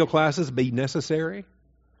remedial classes be necessary?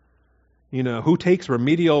 You know, who takes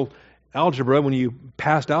remedial algebra when you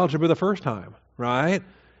passed algebra the first time, right?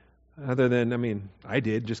 Other than, I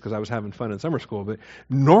did just because I was having fun in summer school. But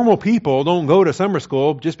normal people don't go to summer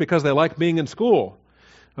school just because they like being in school.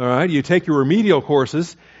 All right? You take your remedial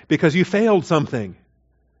courses because you failed something.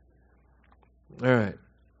 All right.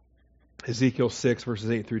 Ezekiel 6, verses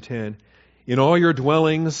 8 through 10. In all your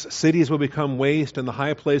dwellings, cities will become waste, and the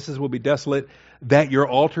high places will be desolate, that your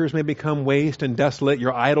altars may become waste and desolate,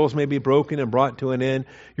 your idols may be broken and brought to an end,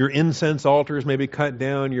 your incense altars may be cut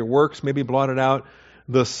down, your works may be blotted out,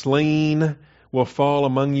 the slain will fall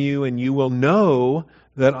among you, and you will know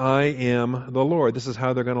that I am the Lord. This is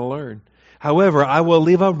how they're going to learn. However, I will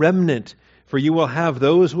leave a remnant, for you will have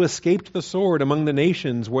those who escaped the sword among the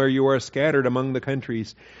nations where you are scattered among the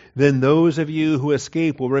countries. Then those of you who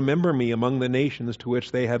escape will remember me among the nations to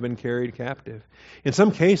which they have been carried captive. In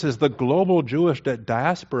some cases, the global Jewish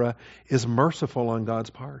diaspora is merciful on God's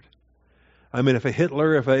part. I mean, if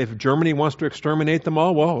if Germany wants to exterminate them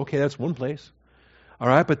all, well, okay, that's one place. All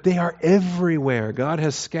right, but they are everywhere. God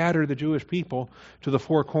has scattered the Jewish people to the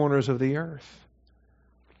four corners of the earth.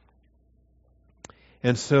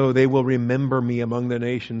 And so they will remember me among the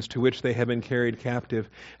nations to which they have been carried captive,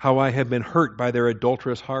 how I have been hurt by their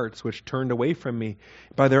adulterous hearts, which turned away from me,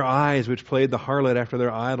 by their eyes, which played the harlot after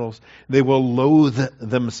their idols. They will loathe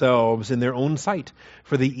themselves in their own sight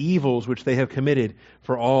for the evils which they have committed,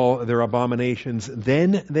 for all their abominations.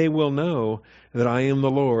 Then they will know that I am the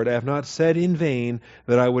Lord. I have not said in vain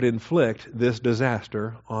that I would inflict this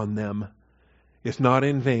disaster on them. It's not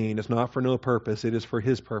in vain. It's not for no purpose. It is for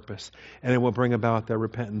His purpose. And it will bring about their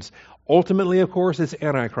repentance. Ultimately, of course, it's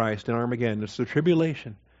Antichrist and Armageddon. It's the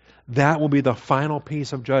tribulation. That will be the final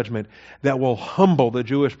piece of judgment that will humble the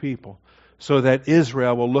Jewish people so that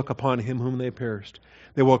Israel will look upon Him whom they pierced.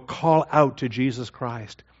 They will call out to Jesus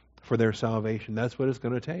Christ for their salvation. That's what it's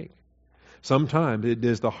going to take. Sometimes it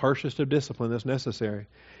is the harshest of discipline that's necessary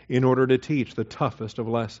in order to teach the toughest of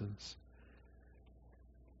lessons.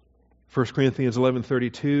 1 Corinthians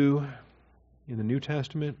 11:32 in the New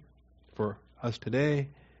Testament for us today.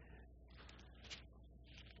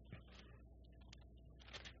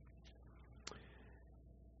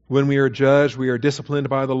 When we are judged, we are disciplined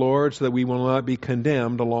by the Lord so that we will not be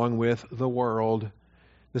condemned along with the world.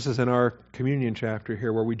 This is in our communion chapter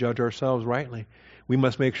here where we judge ourselves rightly. We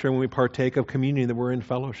must make sure when we partake of communion that we're in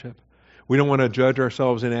fellowship. We don't want to judge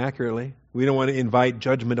ourselves inaccurately. We don't want to invite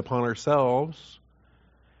judgment upon ourselves.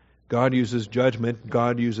 God uses judgment,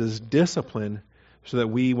 God uses discipline so that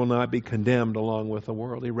we will not be condemned along with the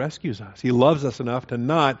world. He rescues us. He loves us enough to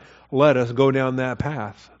not let us go down that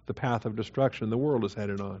path, the path of destruction the world is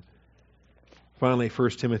headed on. Finally,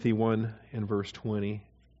 1 Timothy 1 and verse 20.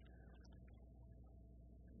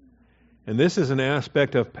 And this is an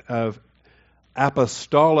aspect of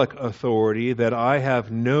apostolic authority that I have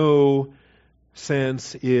no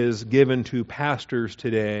sense is given to pastors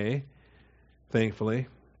today, thankfully.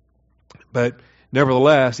 But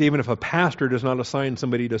nevertheless, even if a pastor does not assign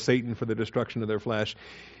somebody to Satan for the destruction of their flesh,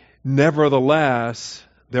 nevertheless,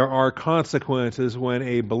 there are consequences when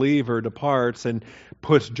a believer departs and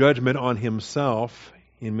puts judgment on himself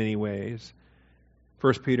in many ways.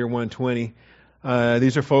 1 Peter 1:20,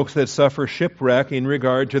 these are folks that suffer shipwreck in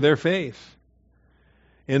regard to their faith.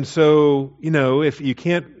 And so, if you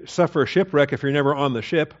can't suffer a shipwreck if you're never on the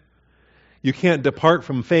ship, you can't depart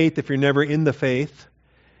from faith if you're never in the faith.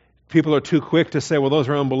 People are too quick to say, well, those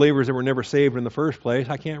are unbelievers that were never saved in the first place.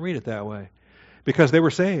 I can't read it that way. Because they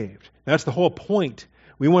were saved. That's the whole point.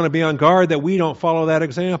 We want to be on guard that we don't follow that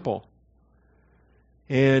example.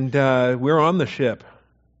 And we're on the ship.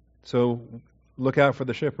 So look out for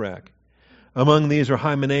the shipwreck. Among these are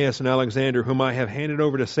Hymenaeus and Alexander, whom I have handed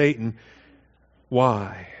over to Satan.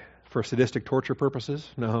 Why? For sadistic torture purposes?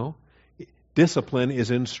 No. Discipline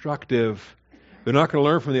is instructive. They're not going to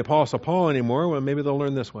learn from the Apostle Paul anymore. Well, maybe they'll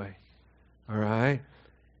learn this way. All right?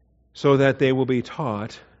 So that they will be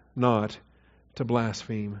taught not to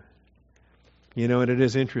blaspheme. And it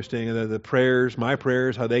is interesting, the prayers, my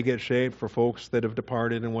prayers, how they get shaped for folks that have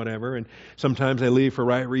departed and whatever. And sometimes they leave for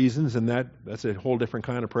right reasons, and that's a whole different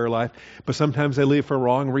kind of prayer life. But sometimes they leave for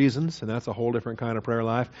wrong reasons, and that's a whole different kind of prayer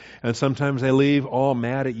life. And sometimes they leave all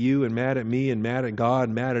mad at you and mad at me and mad at God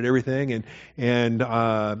and mad at everything. And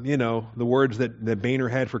the words that Boehner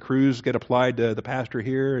had for Cruz get applied to the pastor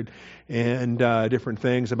here and different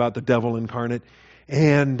things about the devil incarnate.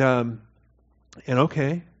 And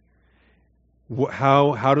okay.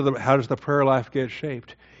 How does the prayer life get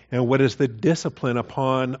shaped? And what is the discipline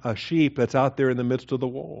upon a sheep that's out there in the midst of the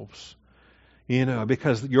wolves?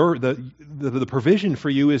 Because the provision for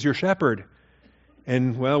you is your shepherd.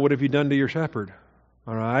 And, well, what have you done to your shepherd?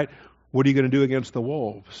 All right? What are you going to do against the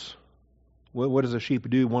wolves? What does a sheep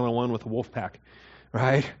do one-on-one with a wolf pack?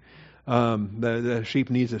 Right? The sheep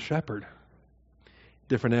needs a shepherd.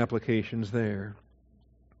 Different applications there.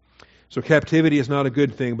 So captivity is not a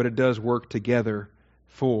good thing, but it does work together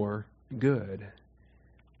for good.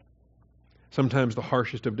 Sometimes the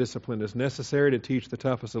harshest of discipline is necessary to teach the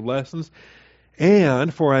toughest of lessons.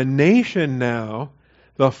 And for a nation now,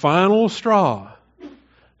 the final straw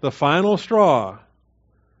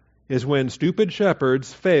is when stupid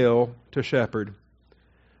shepherds fail to shepherd.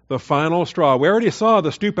 The final straw. We already saw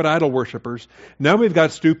the stupid idol worshippers. Now we've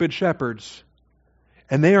got stupid shepherds.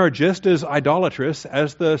 And they are just as idolatrous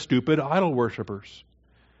as the stupid idol worshippers.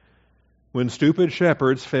 When stupid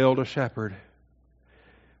shepherds fail to shepherd.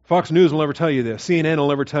 Fox News will never tell you this. CNN will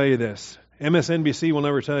never tell you this. MSNBC will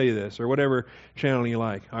never tell you this, or whatever channel you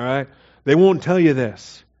like. All right? They won't tell you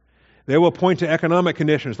this. They will point to economic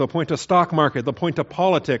conditions. They'll point to stock market. They'll point to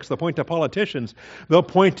politics. They'll point to politicians. They'll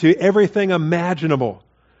point to everything imaginable.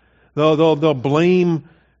 They'll blame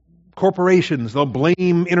corporations. They'll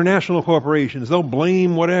blame international corporations. They'll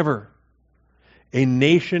blame whatever. A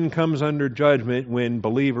nation comes under judgment when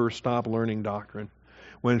believers stop learning doctrine.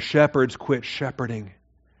 When shepherds quit shepherding.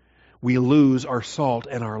 We lose our salt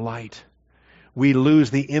and our light. We lose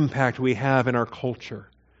the impact we have in our culture,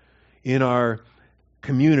 in our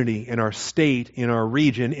community, in our state, in our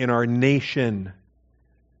region, in our nation.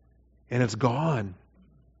 And it's gone.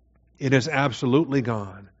 It is absolutely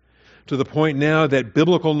gone. To the point now that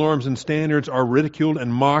biblical norms and standards are ridiculed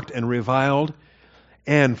and mocked and reviled,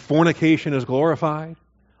 and fornication is glorified.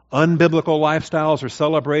 Unbiblical lifestyles are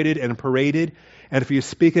celebrated and paraded, and if you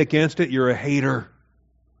speak against it, you're a hater.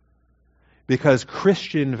 Because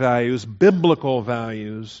Christian values, biblical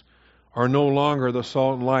values, are no longer the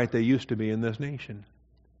salt and light they used to be in this nation.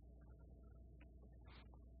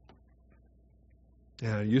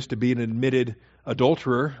 It used to be an admitted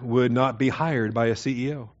adulterer would not be hired by a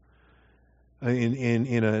CEO.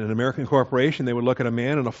 In an American corporation, they would look at a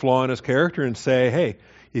man and a flaw in his character and say, hey,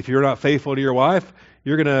 if you're not faithful to your wife,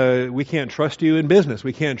 we can't trust you in business.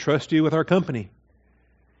 We can't trust you with our company.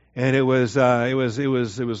 And it was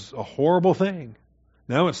a horrible thing.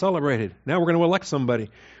 Now it's celebrated. Now we're going to elect somebody.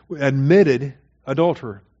 Admitted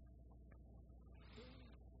adulterer.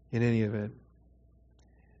 In any event.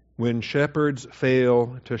 When shepherds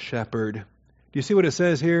fail to shepherd. Do you see what it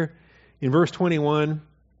says here? In verse 21,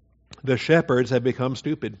 the shepherds have become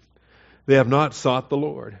stupid. They have not sought the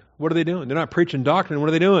Lord. What are they doing? They're not preaching doctrine. What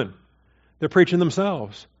are they doing? They're preaching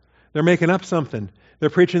themselves. They're making up something. They're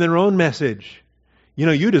preaching their own message. You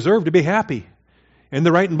know, you deserve to be happy. And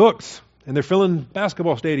they're writing books. And they're filling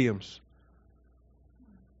basketball stadiums.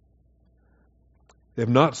 They have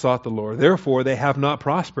not sought the Lord. Therefore, they have not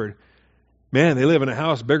prospered. Man, they live in a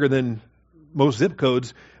house bigger than most zip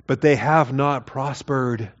codes, but they have not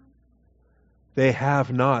prospered. They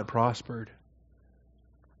have not prospered.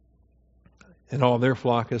 And all their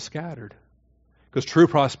flock is scattered. Because true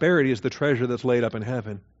prosperity is the treasure that's laid up in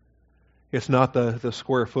heaven. It's not the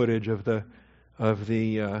square footage of the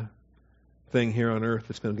thing here on earth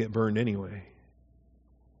that's going to get burned anyway.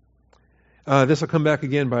 This will come back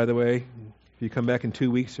again, by the way. If you come back in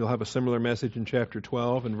 2 weeks, you'll have a similar message in chapter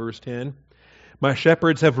 12 and verse 10. My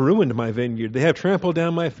shepherds have ruined my vineyard. They have trampled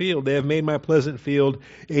down my field. They have made my pleasant field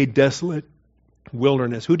a desolate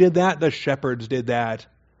wilderness. Who did that? The shepherds did that.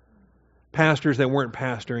 Pastors that weren't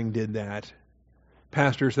pastoring did that.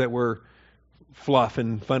 Pastors that were fluff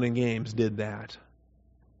and fun and games did that.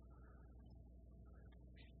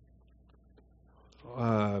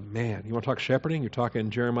 Man, you want to talk shepherding? You're talking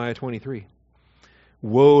Jeremiah 23.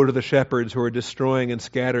 Woe to the shepherds who are destroying and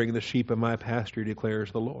scattering the sheep of my pasture,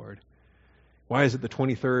 declares the Lord. Why is it the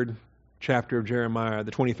 23rd chapter of Jeremiah,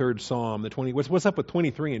 the 23rd Psalm, what's up with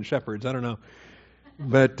 23 and shepherds? I don't know.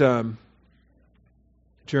 But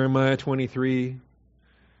Jeremiah 23,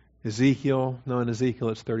 Ezekiel, no, in Ezekiel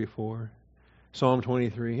it's 34, Psalm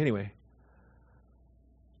 23, anyway.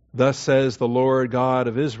 Thus says the Lord God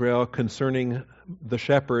of Israel concerning the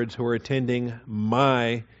shepherds who are attending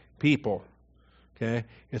my people. Okay?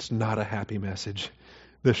 It's not a happy message.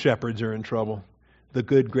 The shepherds are in trouble. The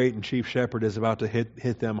good, great, and chief shepherd is about to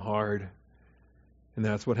hit them hard. And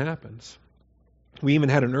that's what happens. We even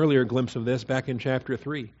had an earlier glimpse of this back in chapter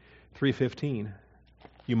 3, 3:15.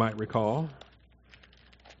 You might recall.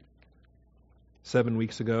 7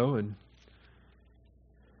 weeks ago in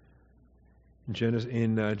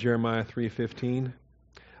Jeremiah 3:15.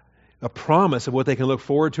 A promise of what they can look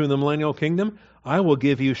forward to in the millennial kingdom. I will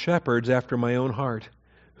give you shepherds after my own heart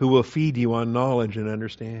who will feed you on knowledge and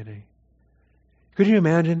understanding. Could you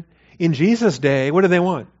imagine? In Jesus' day, what did they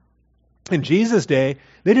want? In Jesus' day,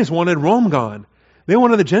 they just wanted Rome gone. They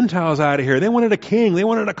wanted the Gentiles out of here. They wanted a king. They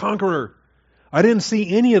wanted a conqueror. I didn't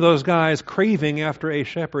see any of those guys craving after a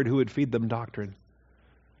shepherd who would feed them doctrine.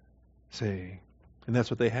 See? And that's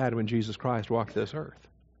what they had when Jesus Christ walked this earth.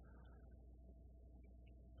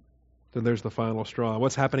 So there's the final straw.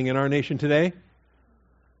 What's happening in our nation today?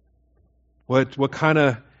 What kind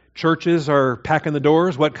of churches are packing the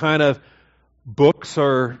doors? What kind of books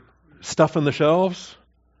are stuffing the shelves?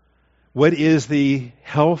 What is the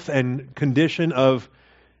health and condition of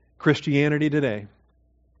Christianity today?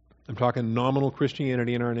 I'm talking nominal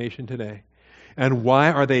Christianity in our nation today. And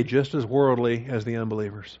why are they just as worldly as the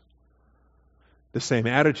unbelievers? The same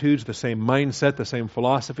attitudes, the same mindset, the same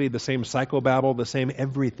philosophy, the same psychobabble, the same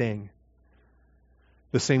everything.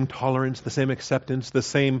 The same tolerance, the same acceptance, the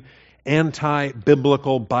same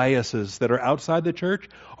anti-biblical biases that are outside the church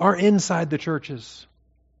are inside the churches.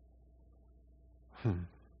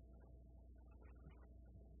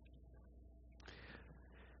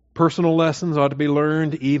 Personal lessons ought to be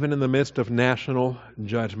learned even in the midst of national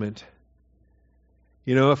judgment.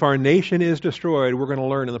 You know, if our nation is destroyed, we're going to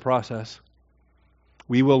learn in the process.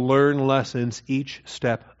 We will learn lessons each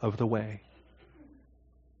step of the way.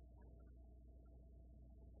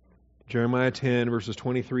 Jeremiah 10, verses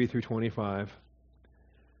 23 through 25.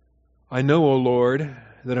 I know, O Lord,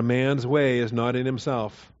 that a man's way is not in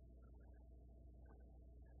himself.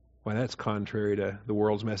 Why, that's contrary to the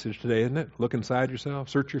world's message today, isn't it? Look inside yourself,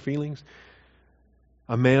 search your feelings.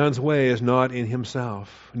 A man's way is not in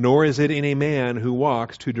himself, nor is it in a man who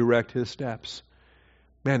walks to direct his steps.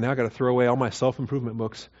 Man, now I've got to throw away all my self-improvement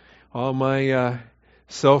books, all my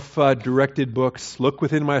self-directed books. Look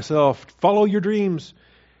within myself. Follow your dreams.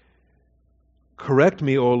 Correct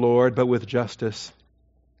me, O Lord, but with justice,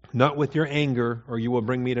 not with your anger, or you will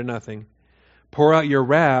bring me to nothing. Pour out your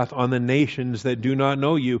wrath on the nations that do not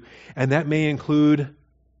know you, and that may include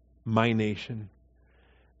my nation.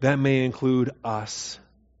 That may include us.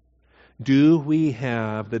 Do we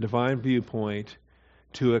have the divine viewpoint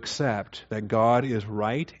to accept that God is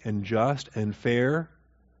right and just and fair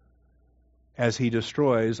as He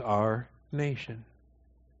destroys our nation?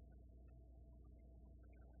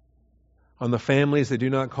 On the families that do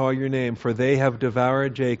not call your name, for they have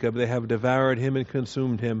devoured Jacob, they have devoured him and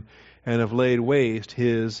consumed him, and have laid waste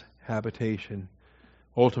his habitation.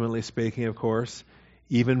 Ultimately speaking, of course,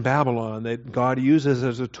 even Babylon, that God uses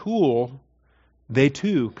as a tool, they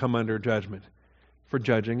too come under judgment for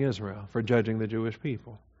judging Israel, for judging the Jewish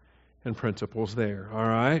people, and principles there. All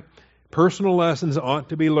right? Personal lessons ought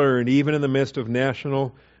to be learned even in the midst of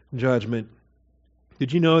national judgment.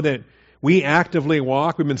 Did you know that we actively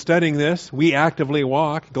walk? We've been studying this. We actively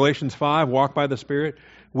walk. Galatians 5, walk by the Spirit.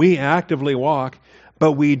 We actively walk,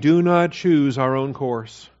 but we do not choose our own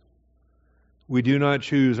course. We do not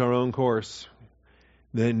choose our own course.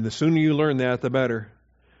 Then the sooner you learn that, the better.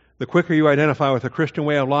 The quicker you identify with the Christian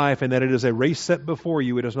way of life and that it is a race set before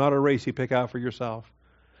you, it is not a race you pick out for yourself.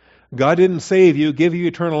 God didn't save you, give you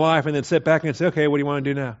eternal life, and then sit back and say, okay, what do you want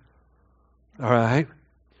to do now? All right?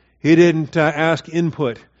 He didn't ask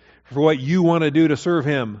input for what you want to do to serve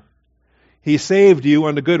Him. He saved you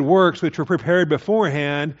unto good works which were prepared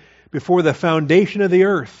beforehand, before the foundation of the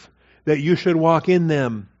earth, that you should walk in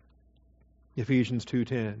them. Ephesians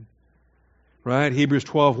 2:10. Right? Hebrews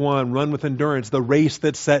 12:1, run with endurance the race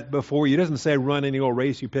that's set before you. It doesn't say run any old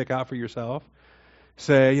race you pick out for yourself.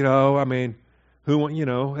 Say, if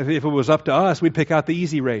it was up to us, we'd pick out the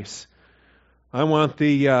easy race. I want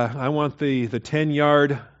the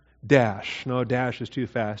 10-yard dash. No, dash is too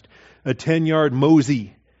fast. A 10-yard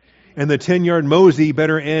mosey. And the 10-yard mosey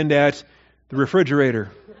better end at the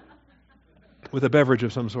refrigerator with a beverage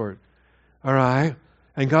of some sort. All right?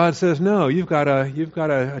 And God says, no, you've got a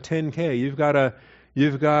 10K, you've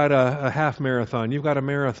got a half marathon, you've got a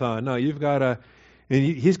marathon. No,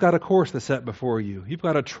 He's got a course that's set before you. You've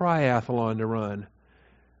got a triathlon to run.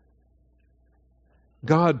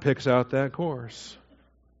 God picks out that course.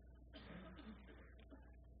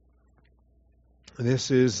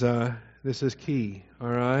 This is key. All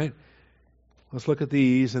right? Let's look at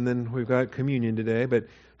these, and then we've got communion today. But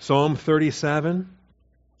Psalm 37,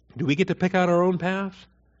 do we get to pick out our own path?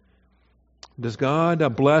 Does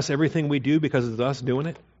God bless everything we do because it's us doing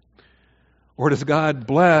it? Or does God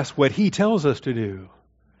bless what He tells us to do?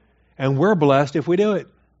 And we're blessed if we do it.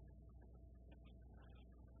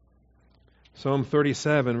 Psalm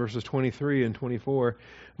 37, verses 23 and 24.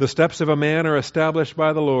 The steps of a man are established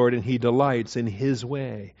by the Lord, and He delights in His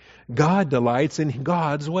way. God delights in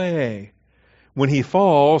God's way. When he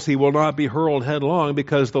falls, he will not be hurled headlong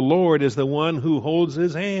because the Lord is the one who holds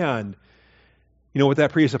his hand. You know what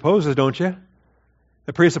that presupposes, don't you?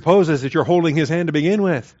 It presupposes that you're holding His hand to begin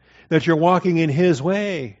with, that you're walking in His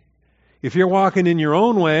way. If you're walking in your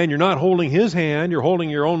own way and you're not holding His hand, you're holding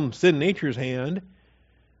your own sin nature's hand,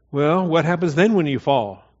 well, what happens then when you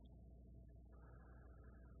fall?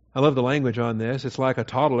 I love the language on this. It's like a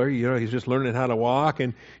toddler. He's just learning how to walk,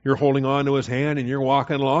 and you're holding on to his hand, and you're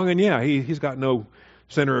walking along, and he's got no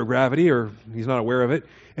center of gravity, or he's not aware of it,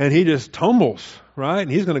 and he just tumbles, right?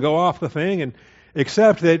 And he's going to go off the thing, and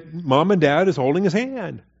except that mom and dad is holding his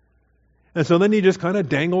hand. And so then he just kind of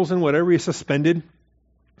dangles in whatever he's suspended,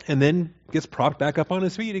 and then gets propped back up on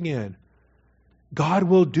his feet again. God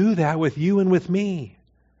will do that with you and with me,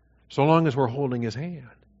 so long as we're holding his hand.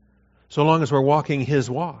 So long as we're walking his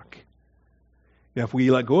walk. Now, if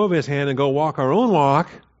we let go of his hand and go walk our own walk,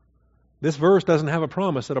 this verse doesn't have a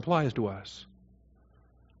promise that applies to us.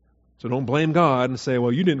 So don't blame God and say,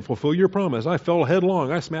 well, you didn't fulfill your promise. I fell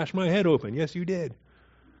headlong. I smashed my head open. Yes, you did.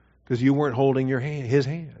 Because you weren't holding his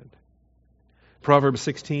hand. Proverbs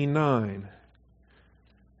 16:9.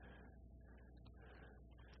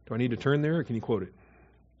 Do I need to turn there, or can you quote it?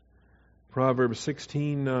 Proverbs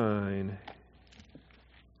 16:9.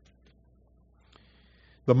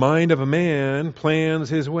 The mind of a man plans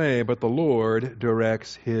his way, but the Lord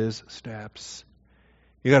directs his steps.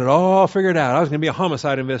 You got it all figured out. I was going to be a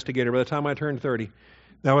homicide investigator by the time I turned 30.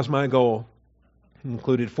 That was my goal.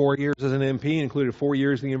 Included 4 years as an MP, included 4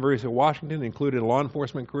 years at the University of Washington, included a law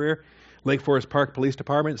enforcement career, Lake Forest Park Police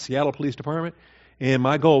Department, Seattle Police Department, and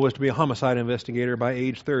my goal was to be a homicide investigator by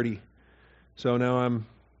age 30. So now I'm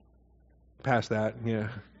past that. Yeah,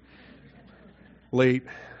 late.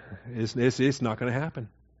 It's not going to happen.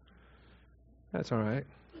 That's all right.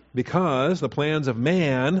 Because the plans of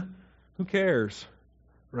man, who cares?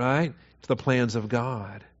 Right? It's the plans of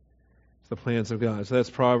God. It's the plans of God. So that's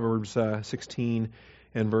Proverbs 16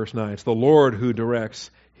 and verse 9. It's the Lord who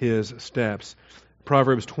directs his steps.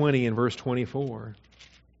 Proverbs 20 and verse 24.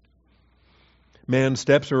 Man's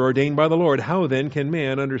steps are ordained by the Lord. How then can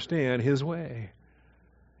man understand his way?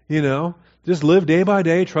 Just live day by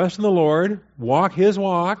day, trust in the Lord, walk his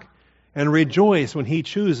walk, and rejoice when he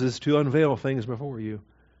chooses to unveil things before you.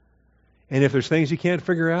 And if there's things you can't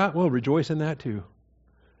figure out, well, rejoice in that too.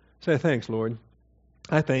 Say, thanks, Lord.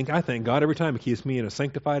 I thank God every time he keeps me in a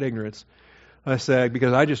sanctified ignorance. I say,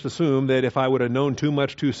 because I just assumed that if I would have known too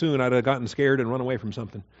much too soon, I'd have gotten scared and run away from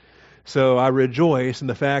something. So I rejoice in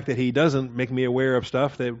the fact that he doesn't make me aware of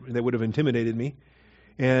stuff that would have intimidated me.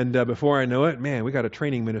 And before I know it, man, we got a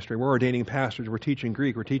training ministry. We're ordaining pastors. We're teaching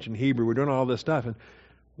Greek. We're teaching Hebrew. We're doing all this stuff. And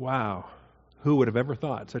wow, who would have ever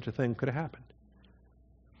thought such a thing could have happened?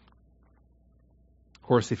 Of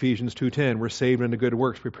course, Ephesians 2:10, we're saved unto good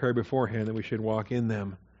works prepared beforehand that we should walk in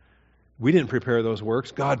them. We didn't prepare those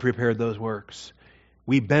works. God prepared those works.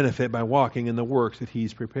 We benefit by walking in the works that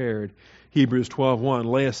he's prepared. Hebrews 12:1,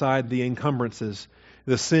 lay aside the encumbrances,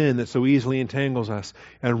 the sin that so easily entangles us,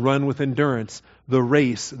 and run with endurance the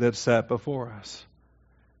race that's set before us.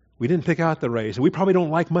 We didn't pick out the race, and we probably don't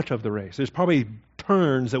like much of the race. There's probably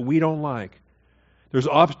turns that we don't like. There's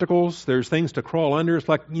obstacles, there's things to crawl under. It's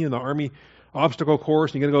like, the Army obstacle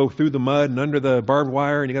course, and you got to go through the mud and under the barbed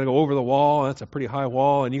wire, and you got to go over the wall. That's a pretty high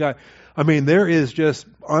wall, and there is just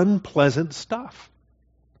unpleasant stuff.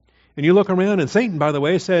 And you look around, and Satan, by the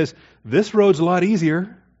way, says, this road's a lot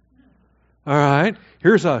easier. All right,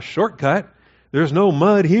 here's a shortcut. There's no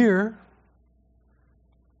mud here.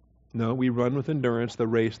 No, we run with endurance the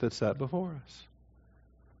race that's set before us.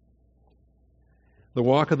 The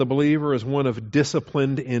walk of the believer is one of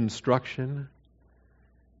disciplined instruction.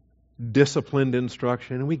 Disciplined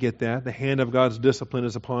instruction. We get that. The hand of God's discipline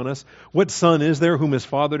is upon us. What son is there whom his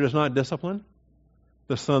father does not discipline?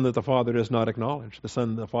 The son that the father does not acknowledge. The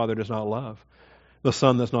son that the father does not love. The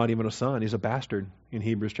son that's not even a son. He's a bastard in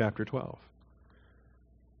Hebrews chapter 12.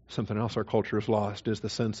 Something else our culture has lost is the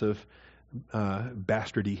sense of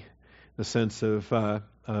bastardy, the sense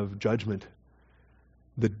of judgment.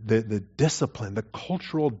 The discipline, the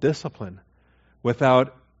cultural discipline,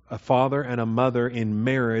 without a father and a mother in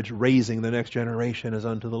marriage raising the next generation as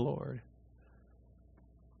unto the Lord.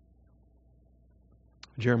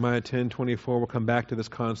 Jeremiah 10:24, we'll come back to this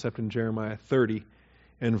concept in Jeremiah 30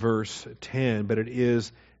 and verse 10, but it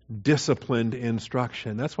is disciplined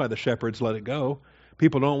instruction. That's why the shepherds let it go.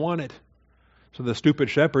 People don't want it. So the stupid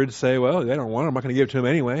shepherds say, well, they don't want it, I'm not going to give it to them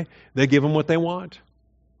anyway. They give them what they want.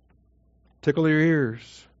 Tickle their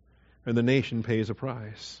ears, and the nation pays a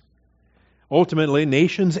price. Ultimately,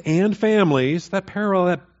 nations and families, that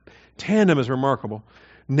tandem is remarkable.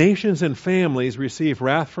 Nations and families receive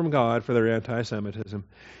wrath from God for their anti-Semitism.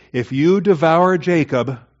 If you devour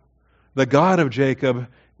Jacob, the God of Jacob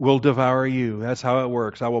will devour you. That's how it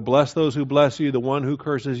works. I will bless those who bless you. The one who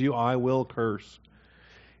curses you, I will curse.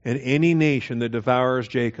 And any nation that devours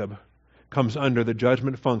Jacob comes under the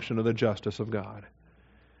judgment function of the justice of God.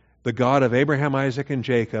 The God of Abraham, Isaac, and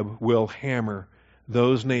Jacob will hammer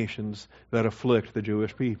those nations that afflict the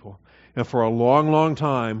Jewish people. And for a long, long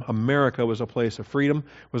time, America was a place of freedom,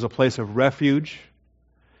 was a place of refuge.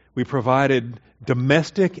 We provided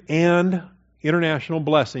domestic and international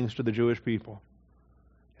blessings to the Jewish people.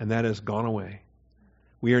 And that has gone away.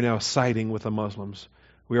 We are now siding with the Muslims.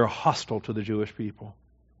 We are hostile to the Jewish people.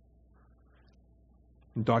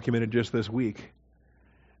 Documented just this week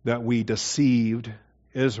that we deceived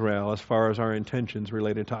Israel as far as our intentions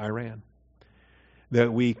related to Iran.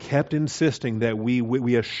 That we kept insisting that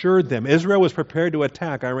we assured them. Israel was prepared to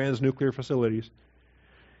attack Iran's nuclear facilities.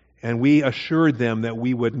 And we assured them that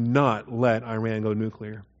we would not let Iran go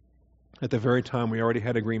nuclear. At the very time we already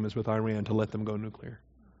had agreements with Iran to let them go nuclear.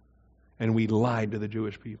 And we lied to the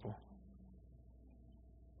Jewish people.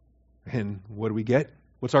 And what do we get?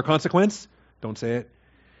 What's our consequence? Don't say it.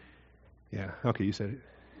 Yeah, okay, you said it.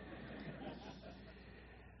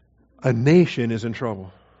 A nation is in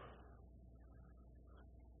trouble.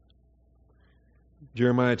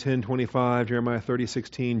 Jeremiah 10:25, Jeremiah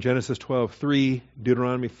 30:16, Genesis 12:3,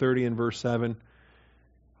 Deuteronomy 30 and verse 7.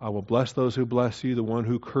 I will bless those who bless you. The one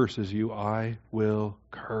who curses you, I will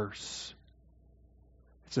curse.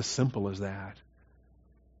 It's as simple as that.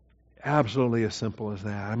 Absolutely as simple as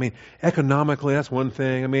that. I mean, economically, that's one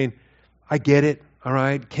thing. I mean, I get it, all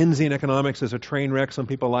right? Keynesian economics is a train wreck. Some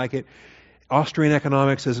people like it. Austrian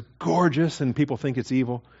economics is gorgeous, and people think it's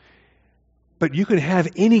evil. But you can have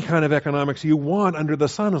any kind of economics you want under the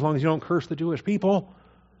sun as long as you don't curse the Jewish people.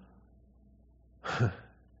 All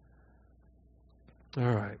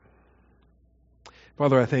right.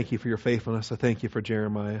 Father, I thank you for your faithfulness. I thank you for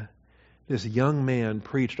Jeremiah. This young man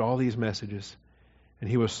preached all these messages, and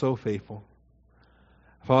he was so faithful.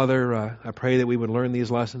 Father, I pray that we would learn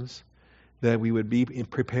these lessons, that we would be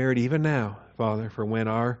prepared even now, Father, for when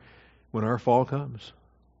our fall comes.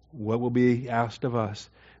 What will be asked of us?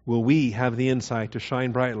 Will we have the insight to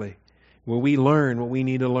shine brightly? Will we learn what we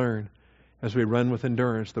need to learn as we run with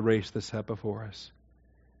endurance the race that's set before us?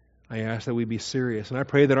 I ask that we be serious, and I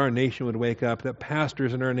pray that our nation would wake up, that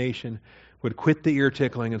pastors in our nation would quit the ear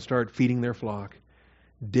tickling and start feeding their flock,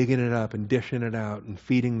 digging it up and dishing it out and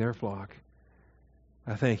feeding their flock.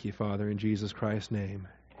 I thank you, Father, in Jesus Christ's name.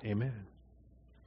 Amen.